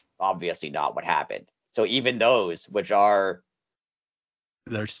is obviously not what happened. So even those, which are,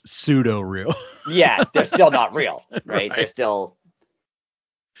 they're pseudo real. They're still not real, right? They're still.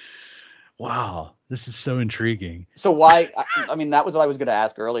 Wow, this is so intriguing. So why? I mean, that was what I was going to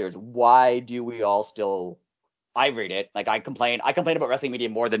ask earlier. Is why do we all still? I read it. Like, I complain about wrestling media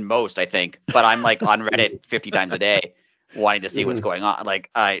more than most, I think. But I'm like on Reddit 50 times a day, wanting to see what's going on. Like,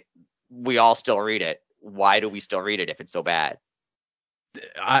 we all still read it. Why do we still read it if it's so bad?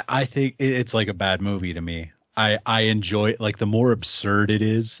 I think it's like a bad movie to me. I enjoy it. Like, the more absurd it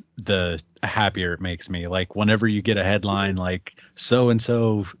is, the happier it makes me. Like, whenever you get a headline like so and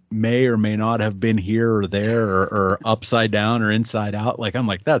so may or may not have been here or there or upside down or inside out, like, I'm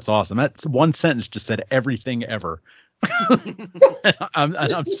like, that's awesome. That's one sentence just said everything ever.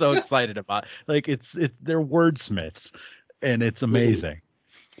 I'm so excited about it. Like, they're wordsmiths and it's amazing.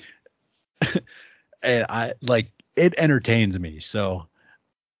 And it entertains me. So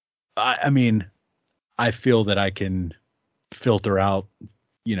I mean, I feel that I can filter out,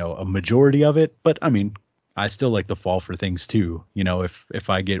 a majority of it, but I mean, I still like to fall for things too. If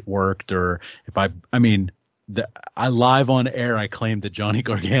I get worked or if I live on air, I claimed that Johnny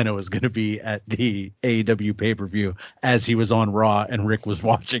Gargano was going to be at the AEW pay-per-view as he was on Raw and Rick was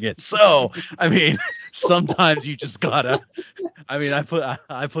watching it. So, I mean, sometimes you just gotta, I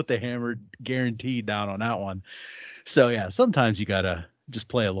put the hammer guaranteed down on that one. So yeah, sometimes you gotta just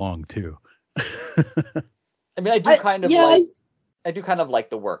play along too. I mean, I do kind of like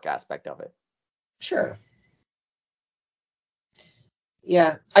the work aspect of it. Sure.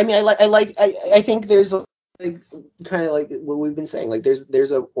 Yeah, I mean, I think there's like kind of like what we've been saying. Like,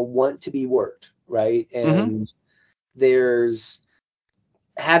 there's a want to be worked, right? And there's,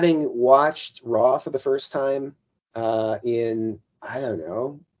 having watched Raw for the first time in, I don't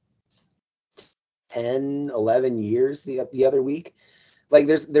know, 10, 11 years the other week. Like,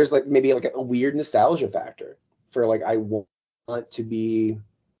 there's like maybe like a weird nostalgia factor for like, I want to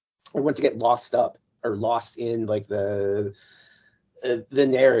get lost in like the the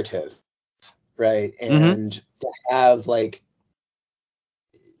narrative, right? And to have like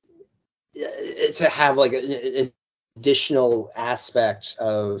an additional aspect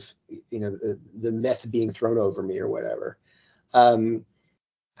of the myth being thrown over me or whatever.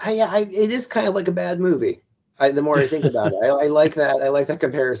 It is kind of like a bad movie. The more I think about it, I like that. I like that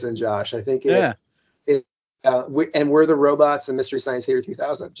comparison, Josh. I think and we're the robots in Mystery Science Theater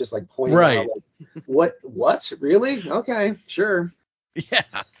 3000, just like pointing out, like, what, really? Okay, sure. Yeah.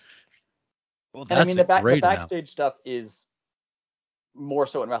 Well, and I mean, the backstage stuff is more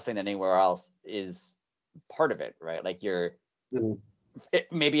so in wrestling than anywhere else is part of it, right? Like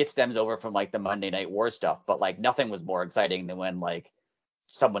maybe it stems over from like the Monday Night War stuff, but like nothing was more exciting than when like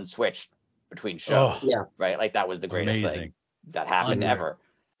someone switched between shows, right? Like that was the greatest thing that happened ever.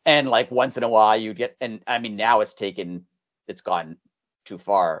 And like once in a while you get, and I mean now it's gone too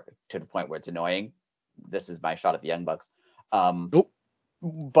far to the point where it's annoying. This is my shot at the Young Bucks.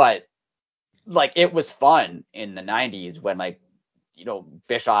 But like it was fun in the 90s when like,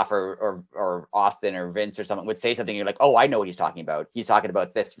 Bischoff or Austin or Vince or someone would say something. You're like, oh, I know what he's talking about. He's talking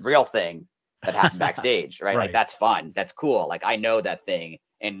about this real thing that happened backstage, right? Like that's fun. That's cool. Like I know that thing.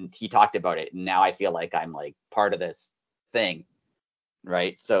 And he talked about it. And now I feel like I'm like part of this thing.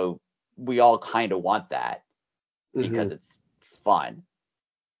 Right. So we all kind of want that because it's fun,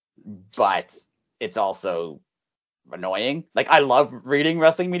 but it's also annoying. Like I love reading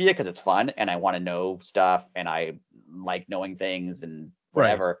wrestling media because it's fun and I want to know stuff and I like knowing things and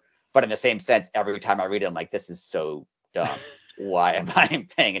whatever. But in the same sense, every time I read it, I'm like, this is so dumb. Why am I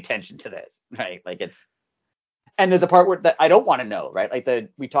paying attention to this? Right. Like and there's a part where that I don't want to know, right? Like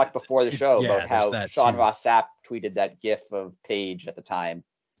we talked before the show about how Sean Ross Sapp tweeted that GIF of Paige at the time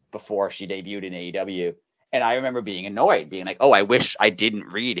before she debuted in AEW. And I remember being annoyed, being like, oh, I wish I didn't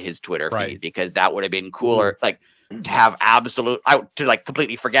read his Twitter feed because that would have been cooler. Like to have to like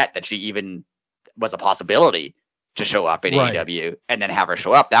completely forget that she even was a possibility to show up in AEW and then have her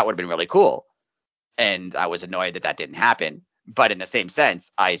show up. That would have been really cool. And I was annoyed that didn't happen. But in the same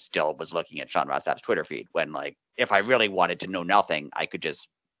sense, I still was looking at Sean Ross Sapp's Twitter feed when, like, if I really wanted to know nothing, I could just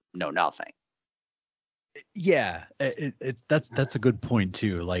know nothing. Yeah, that's a good point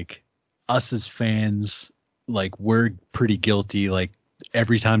too. Like us as fans, like we're pretty guilty. Like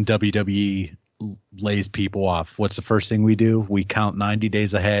every time WWE lays people off, what's the first thing we do? We count 90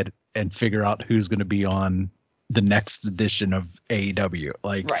 days ahead and figure out who's going to be on the next edition of AEW.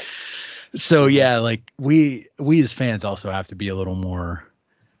 Like, so yeah, like we as fans also have to be a little more,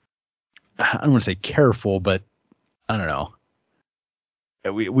 I don't want to say careful, but I don't know.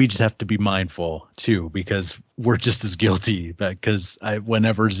 We just have to be mindful too, because we're just as guilty. Because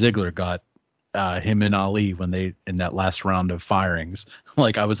whenever Ziggler got him and Ali when they in that last round of firings,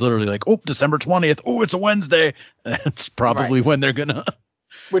 like I was literally like, oh, December 20th. Oh, it's a Wednesday. That's probably when they're gonna.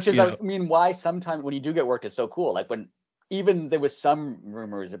 Which is, I mean, why sometimes when you do get worked, it's so cool. Like when even there was some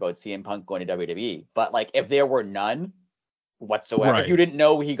rumors about CM Punk going to WWE, but like if there were none whatsoever, if you didn't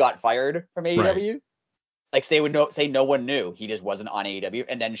know he got fired from AEW, like say no one knew, he just wasn't on AEW,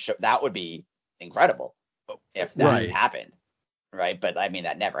 and then that would be incredible if that happened, right? But I mean,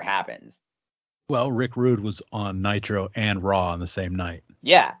 that never happens. Well, Rick Rude was on Nitro and Raw on the same night.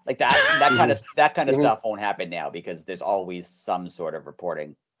 Yeah, like that kind of stuff won't happen now because there's always some sort of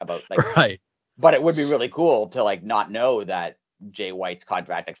reporting about like But it would be really cool to like not know that Jay White's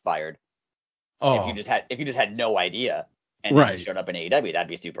contract expired. If you just had no idea and then he showed up in AEW, that'd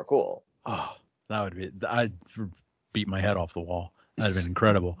be super cool. Oh, that would be. I'd beat my head off the wall. That'd have been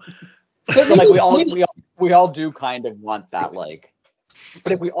incredible. So like we all do kind of want that, like,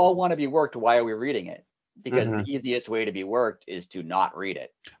 but if we all want to be worked, why are we reading it? Because the easiest way to be worked is to not read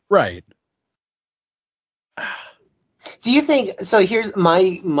it. Right. Do you think so? Here's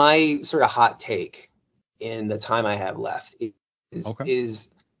my sort of hot take in the time I have left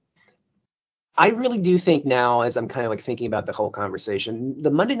is I really do think now, as I'm kind of like thinking about the whole conversation,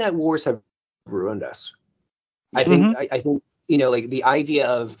 the Monday Night Wars have ruined us. I think I think like the idea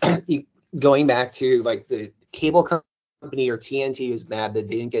of going back to like the cable company or TNT is mad that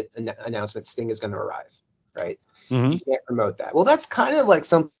they didn't get an announcement Sting is going to arrive, right? You can't promote that. Well, that's kind of like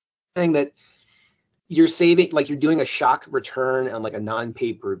something that you're saving, like you're doing a shock return on like a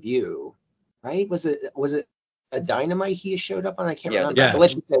non-pay-per-view, right? Was it a Dynamite he showed up on? I can't remember. But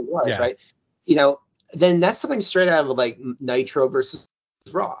let's just say it was, right? Then that's something straight out of like Nitro versus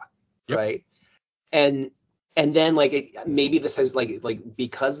Raw, right? And then like maybe this has like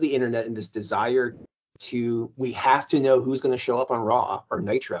because of the internet and this desire to, we have to know who's going to show up on Raw or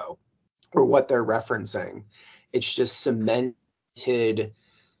Nitro or what they're referencing. It's just cemented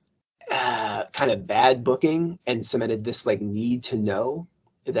kind of bad booking and cemented this like need to know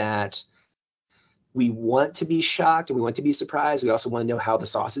that we want to be shocked and we want to be surprised. We also want to know how the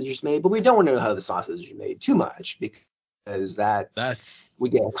sausage is made, but we don't want to know how the sausage is made too much because we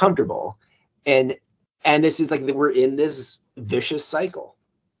get uncomfortable. And this is like we're in this vicious cycle.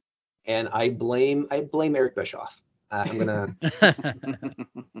 And I blame Eric Bischoff. I'm gonna.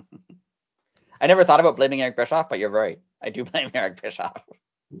 I never thought about blaming Eric Bischoff, but you're right. I do blame Eric Bischoff.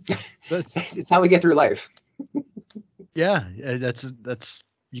 It's how we get through life. Yeah, that's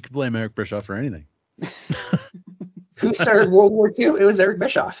you could blame Eric Bischoff for anything. Who started World War II? It was Eric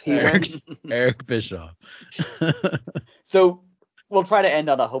Bischoff. Eric Bischoff. So we'll try to end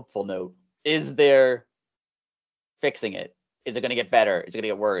on a hopeful note. Is there fixing it? Is it going to get better? Is it going to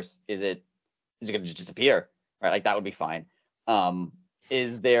get worse? Is it going to just disappear? Right, like that would be fine.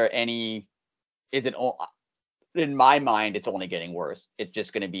 Is there any? Is it all? In my mind, it's only getting worse. It's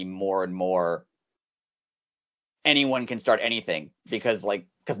just going to be more and more. Anyone can start anything because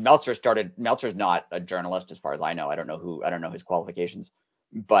Meltzer's not a journalist as far as I know. I don't know his qualifications,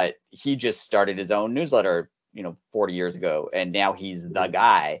 but he just started his own newsletter, 40 years ago, and now he's the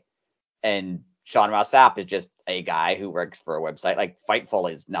guy. And Sean Ross Sapp is just a guy who works for a website. Like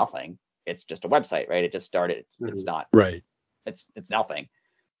Fightful is nothing. It's just a website, right? It just started. It's not right. It's nothing.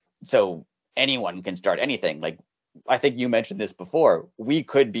 So anyone can start anything. Like I think you mentioned this before. We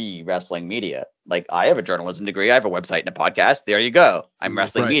could be wrestling media. Like I have a journalism degree. I have a website and a podcast. There you go. I'm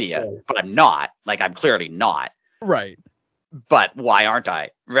wrestling media, but I'm not. Like I'm clearly not. Right. But why aren't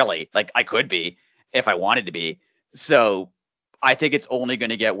I? Really? Like I could be if I wanted to be. So I think it's only going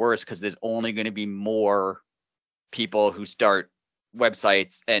to get worse because there's only going to be more people who start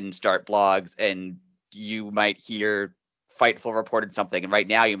websites and start blogs, and you might hear Fightful reported something, and right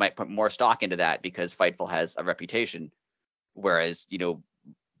now you might put more stock into that because Fightful has a reputation, whereas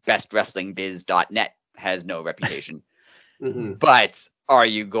bestwrestlingbiz.net has no reputation. But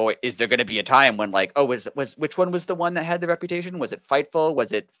is there going to be a time when like, which one was the one that had the reputation? Was it Fightful?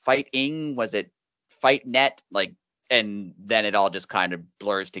 Was it Fighting? Was it FightNet? Like, and then it all just kind of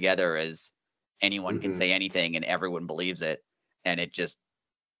blurs together as anyone can say anything and everyone believes it, and it just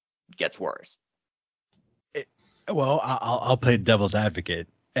gets worse. Well, I'll play devil's advocate,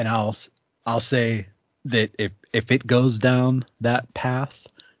 and I'll say that if it goes down that path,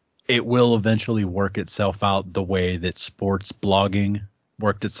 it will eventually work itself out the way that sports blogging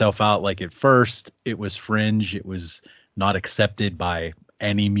worked itself out. Like at first, it was fringe. It was not accepted by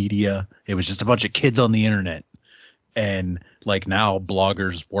any media. It was just a bunch of kids on the internet. And like now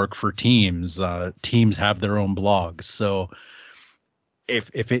bloggers work for teams. Teams have their own blogs. So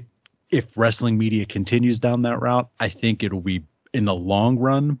if wrestling media continues down that route, I think it'll be in the long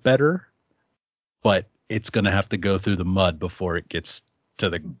run better, but it's going to have to go through the mud before it gets to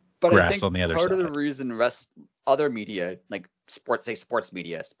the grass on the other side. Part of the reason other media, like sports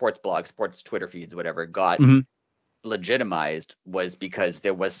media, sports blogs, sports Twitter feeds, whatever, got legitimized was because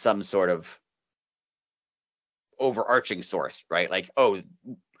there was some sort of overarching source, right? Like, there was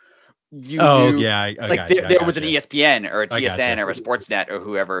an ESPN or a TSN or a Sportsnet or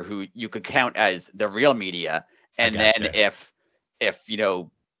whoever who you could count as the real media. And then if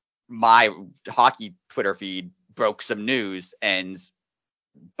my hockey Twitter feed broke some news and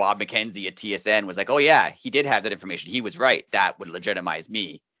Bob McKenzie at TSN was like, oh yeah, he did have that information, he was right, that would legitimize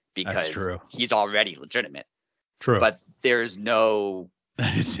me because he's already legitimate. True. But there's no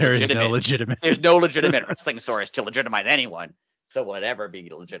legitimate wrestling source to legitimize anyone. So will it ever be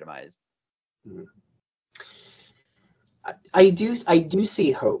legitimized? I do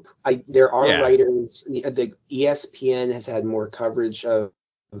see hope. There are writers. The ESPN has had more coverage of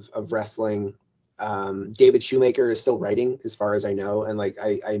wrestling. David Shoemaker is still writing, as far as I know, and like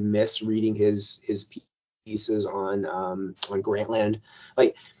I miss reading his pieces on Grantland.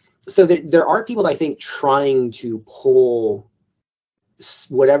 Like, so there are people I think trying to pull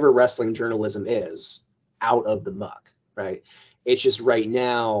whatever wrestling journalism is out of the muck. Right. It's just right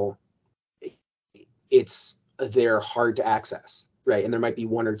now, they're hard to access, right? And there might be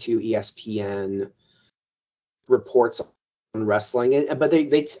one or two ESPN reports on wrestling, but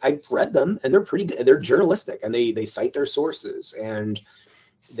I've read them and they're pretty good. They're journalistic and they cite their sources. And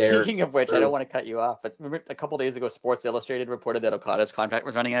speaking of which, I don't want to cut you off, but remember a couple days ago, Sports Illustrated reported that Okada's contract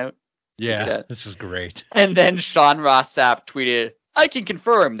was running out. Yeah, this is great. And then Sean Ross Sapp tweeted, I can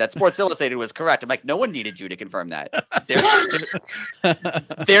confirm that Sports Illustrated was correct. I'm like, no one needed you to confirm that.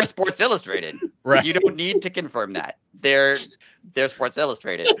 They're Sports Illustrated. Right. You don't need to confirm that. They're Sports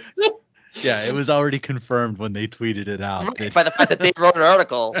Illustrated. Yeah, it was already confirmed when they tweeted it out. Right, by the fact that they wrote an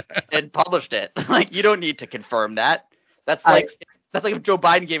article and published it. Like, you don't need to confirm that. That's like That's like if Joe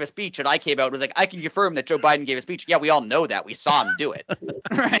Biden gave a speech and I came out and was like, I can confirm that Joe Biden gave a speech. Yeah, we all know that. We saw him do it.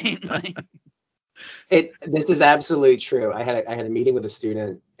 Right? Like, this is absolutely true. I had a meeting with a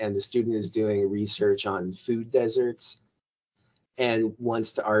student, and the student is doing research on food deserts and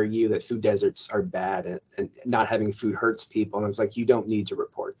wants to argue that food deserts are bad and not having food hurts people. And I was like, you don't need to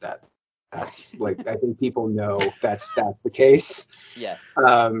report that. That's like, I think people know that's the case. yeah.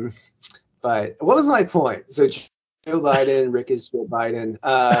 But what was my point? So Joe Biden, Rick is Joe Biden.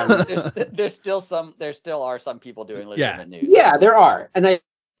 There still are some people doing legitimate news. Yeah, there are. And I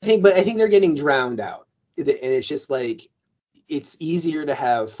think they're getting drowned out. And it's just like, it's easier to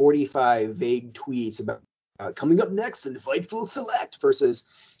have 45 vague tweets about coming up next in Fightful Select versus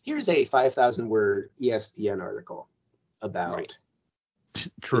here's a 5,000 word ESPN article about, right.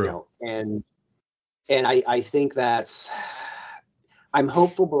 True. And I think I'm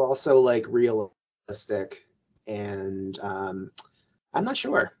hopeful, but also like realistic. And I'm not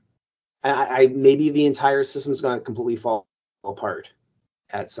sure. I maybe the entire system's going to completely fall apart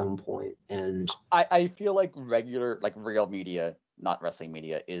at some point. And I feel like real media, not wrestling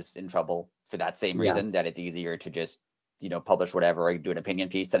media, is in trouble for that same reason, that it's easier to just, publish whatever or do an opinion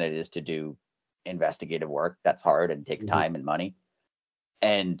piece than it is to do investigative work. That's hard and takes time and money.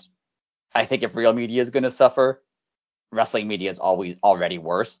 And I think if real media is going to suffer, wrestling media is already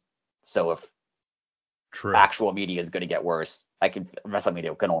worse. So if actual media is going to get worse, wrestling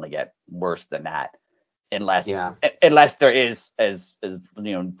media can only get worse than that. Unless there is, as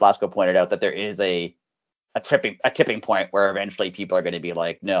Blasco pointed out, that there is a tipping point where eventually people are going to be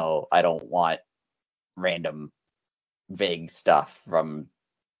like, no, I don't want random vague stuff from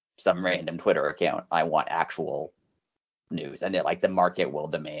some random Twitter account. I want actual news, and that the market will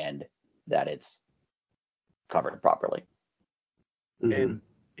demand that it's covered properly. And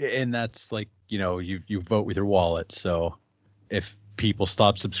that's you vote with your wallet. So if people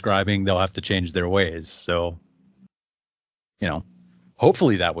stop subscribing, they'll have to change their ways. So,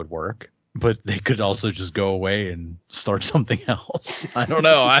 hopefully that would work, but they could also just go away and start something else. I don't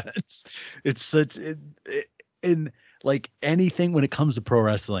know. It's such in like anything when it comes to pro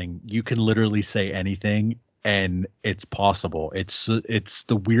wrestling, you can literally say anything and it's possible. It's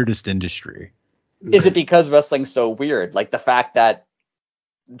the weirdest industry. Is it because wrestling's so weird? Like the fact that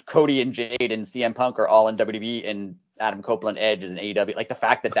Cody and Jade and CM Punk are all in WWE and Adam Copeland Edge is in AEW. Like the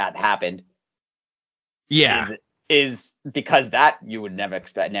fact that happened, is because that you would never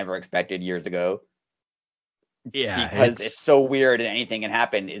expected years ago. Yeah, because it's so weird and anything can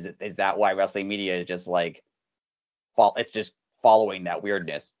happen. Is that why wrestling media is just like, it's just following that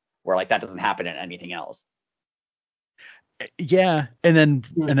weirdness where that doesn't happen in anything else. Yeah, and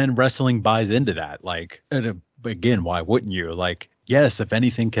then wrestling buys into that. Again, why wouldn't you? Yes, if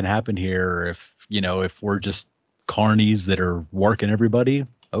anything can happen here, if we're just carnies that are working everybody,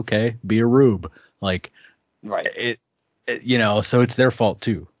 okay, be a rube. Right. So it's their fault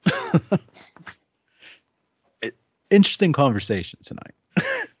too. Interesting conversation tonight.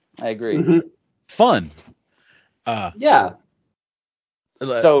 I agree. Fun. Yeah.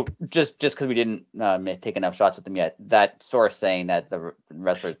 So just because we didn't take enough shots at them yet, that source saying that the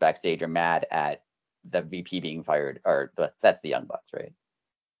wrestlers backstage are mad at the VP being fired, that's the Young Bucks, right?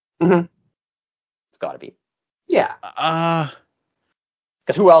 Mm-hmm. It's got to be. Yeah.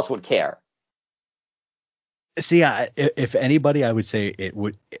 Because who else would care? See, if anybody, I would say it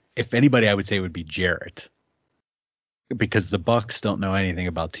would. If anybody, I would say it would be Jarrett, because the Bucks don't know anything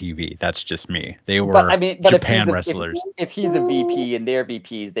about TV. That's just me. They were Japan wrestlers. If he's a VP and they're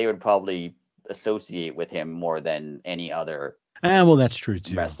VPs, they would probably associate with him more than any other. Well, that's true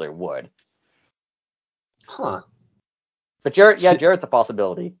too. Wrestler would. Huh. But Jarrett's a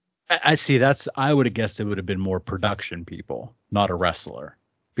possibility. I see. I would have guessed it would have been more production people, not a wrestler,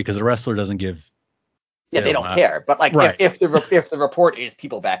 because a wrestler doesn't give. Yeah, they don't care. But if the report is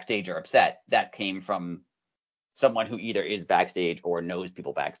people backstage are upset, that came from someone who either is backstage or knows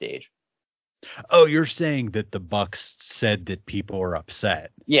people backstage. Oh, you're saying that the Bucks said that people were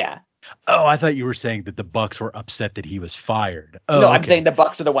upset. Yeah. Oh, I thought you were saying that the Bucks were upset that he was fired. Oh, no, I'm saying the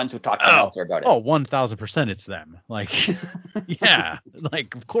Bucks are the ones who talked to Meltzer about it. Oh, 1,000% it's them. Yeah,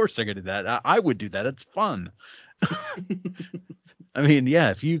 of course they're gonna do that. I would do that. It's fun. I mean,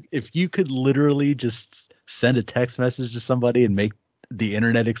 yeah, if you could literally just send a text message to somebody and make the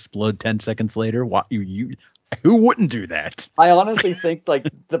internet explode 10 seconds later, who wouldn't do that? I honestly think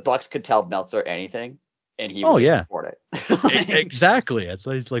the Bucks could tell Meltzer anything and he would support it. Exactly. It's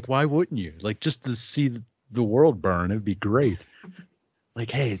like, why wouldn't you? Just to see the world burn, it'd be great.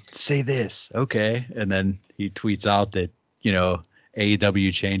 Hey, say this. Okay. And then he tweets out that,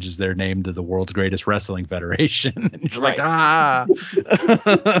 AEW changes their name to the World's Greatest Wrestling Federation. And you're Right. like, ah.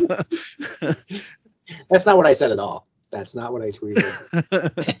 That's not what I said at all. That's not what I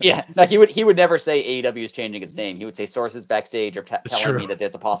tweeted. Yeah, no, he would never say AEW is changing its name. He would say sources backstage are telling me that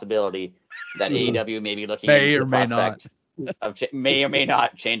there's a possibility that AEW may be looking into the prospect of may or may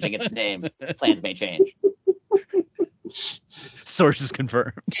not changing its name. Plans may change. Sources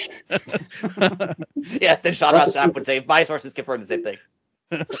confirmed. Yes, then Sean Ross Sapp would say, my sources confirm the same thing.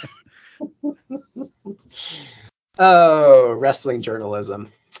 Oh, wrestling journalism.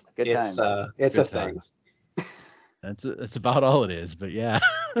 Good it's time. It's Good a thing. That's about all it is, but yeah,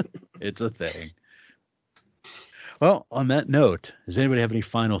 it's a thing. Well, on that note, does anybody have any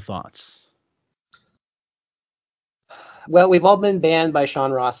final thoughts? Well, we've all been banned by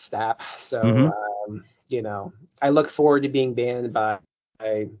Sean Ross Sapp, so I look forward to being banned by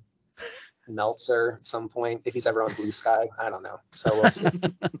Meltzer at some point if he's ever on Blue Sky. I don't know, so we'll see.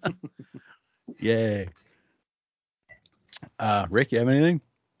 Yay. Rick, you have anything?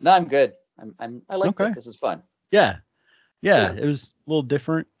 No, I'm good. I like this. This is fun. Yeah, it was a little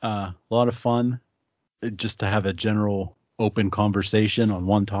different. A lot of fun, just to have a general open conversation on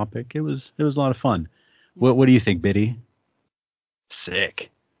one topic. It was a lot of fun. What do you think, Biddy? Sick.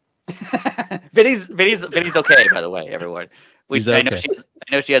 Biddy's okay, by the way, everyone. I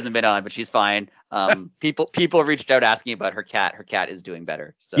know she hasn't been on, but she's fine. People reached out asking about her cat. Her cat is doing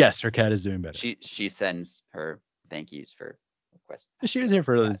better. So yes, her cat is doing better. She sends her thank yous for requests. She was here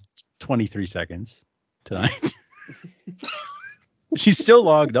for 23 seconds tonight. She's still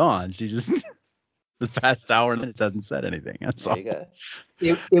logged on. She just the past hour and minutes hasn't said anything. That's all. There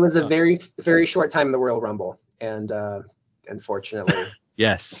you go. It was a very, very short time in the Royal Rumble, and unfortunately,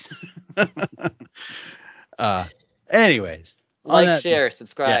 yes. Anyways, share,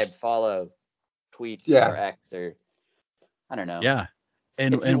 subscribe, follow, tweet, or X, or I don't know. Yeah,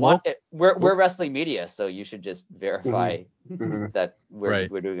 we're wrestling media, so you should just verify that we're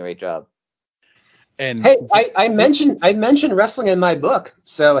doing a great job. And hey, I mentioned wrestling in my book,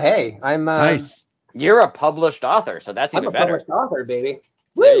 so hey, I'm nice. You're a published author, so that's even better. I'm a published author, baby.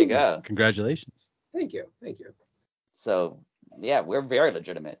 There you go. Congratulations. Thank you. So yeah, we're very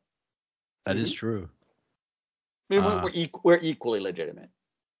legitimate. That is true. I mean, we're equally legitimate.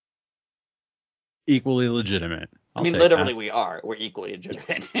 Equally legitimate. I mean, literally, we are. We're equally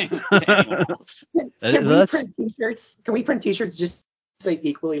legitimate. Can we print T-shirts just say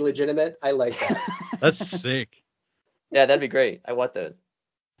equally legitimate? I like that. That's sick. Yeah, that'd be great. I want those.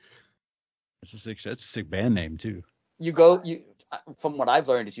 That's a sick band name too. From what I've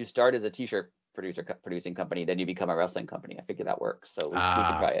learned is you start as a T-shirt producing company, then you become a wrestling company. I figure that works, so we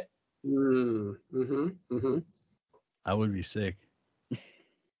can try it. That would be sick.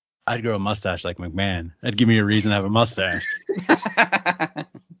 I'd grow a mustache like McMahon. That'd give me a reason to have a mustache.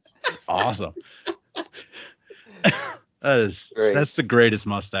 It's awesome. That's the greatest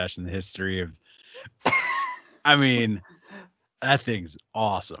mustache in the history of. I mean, that thing's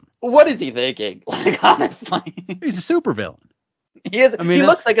awesome. What is he thinking? Like, honestly, he's a supervillain. He is. I mean, he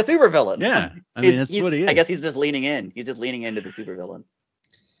looks like a supervillain. Yeah, I mean, that's what he is. I guess he's just leaning in. He's just leaning into the supervillain.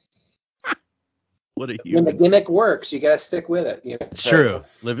 When the gimmick works, you gotta stick with it. It's true.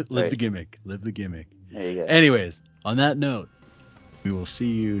 Live the gimmick. Live the gimmick. There you go. Anyways, on that note, we will see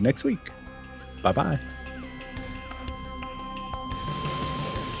you next week. Bye-bye.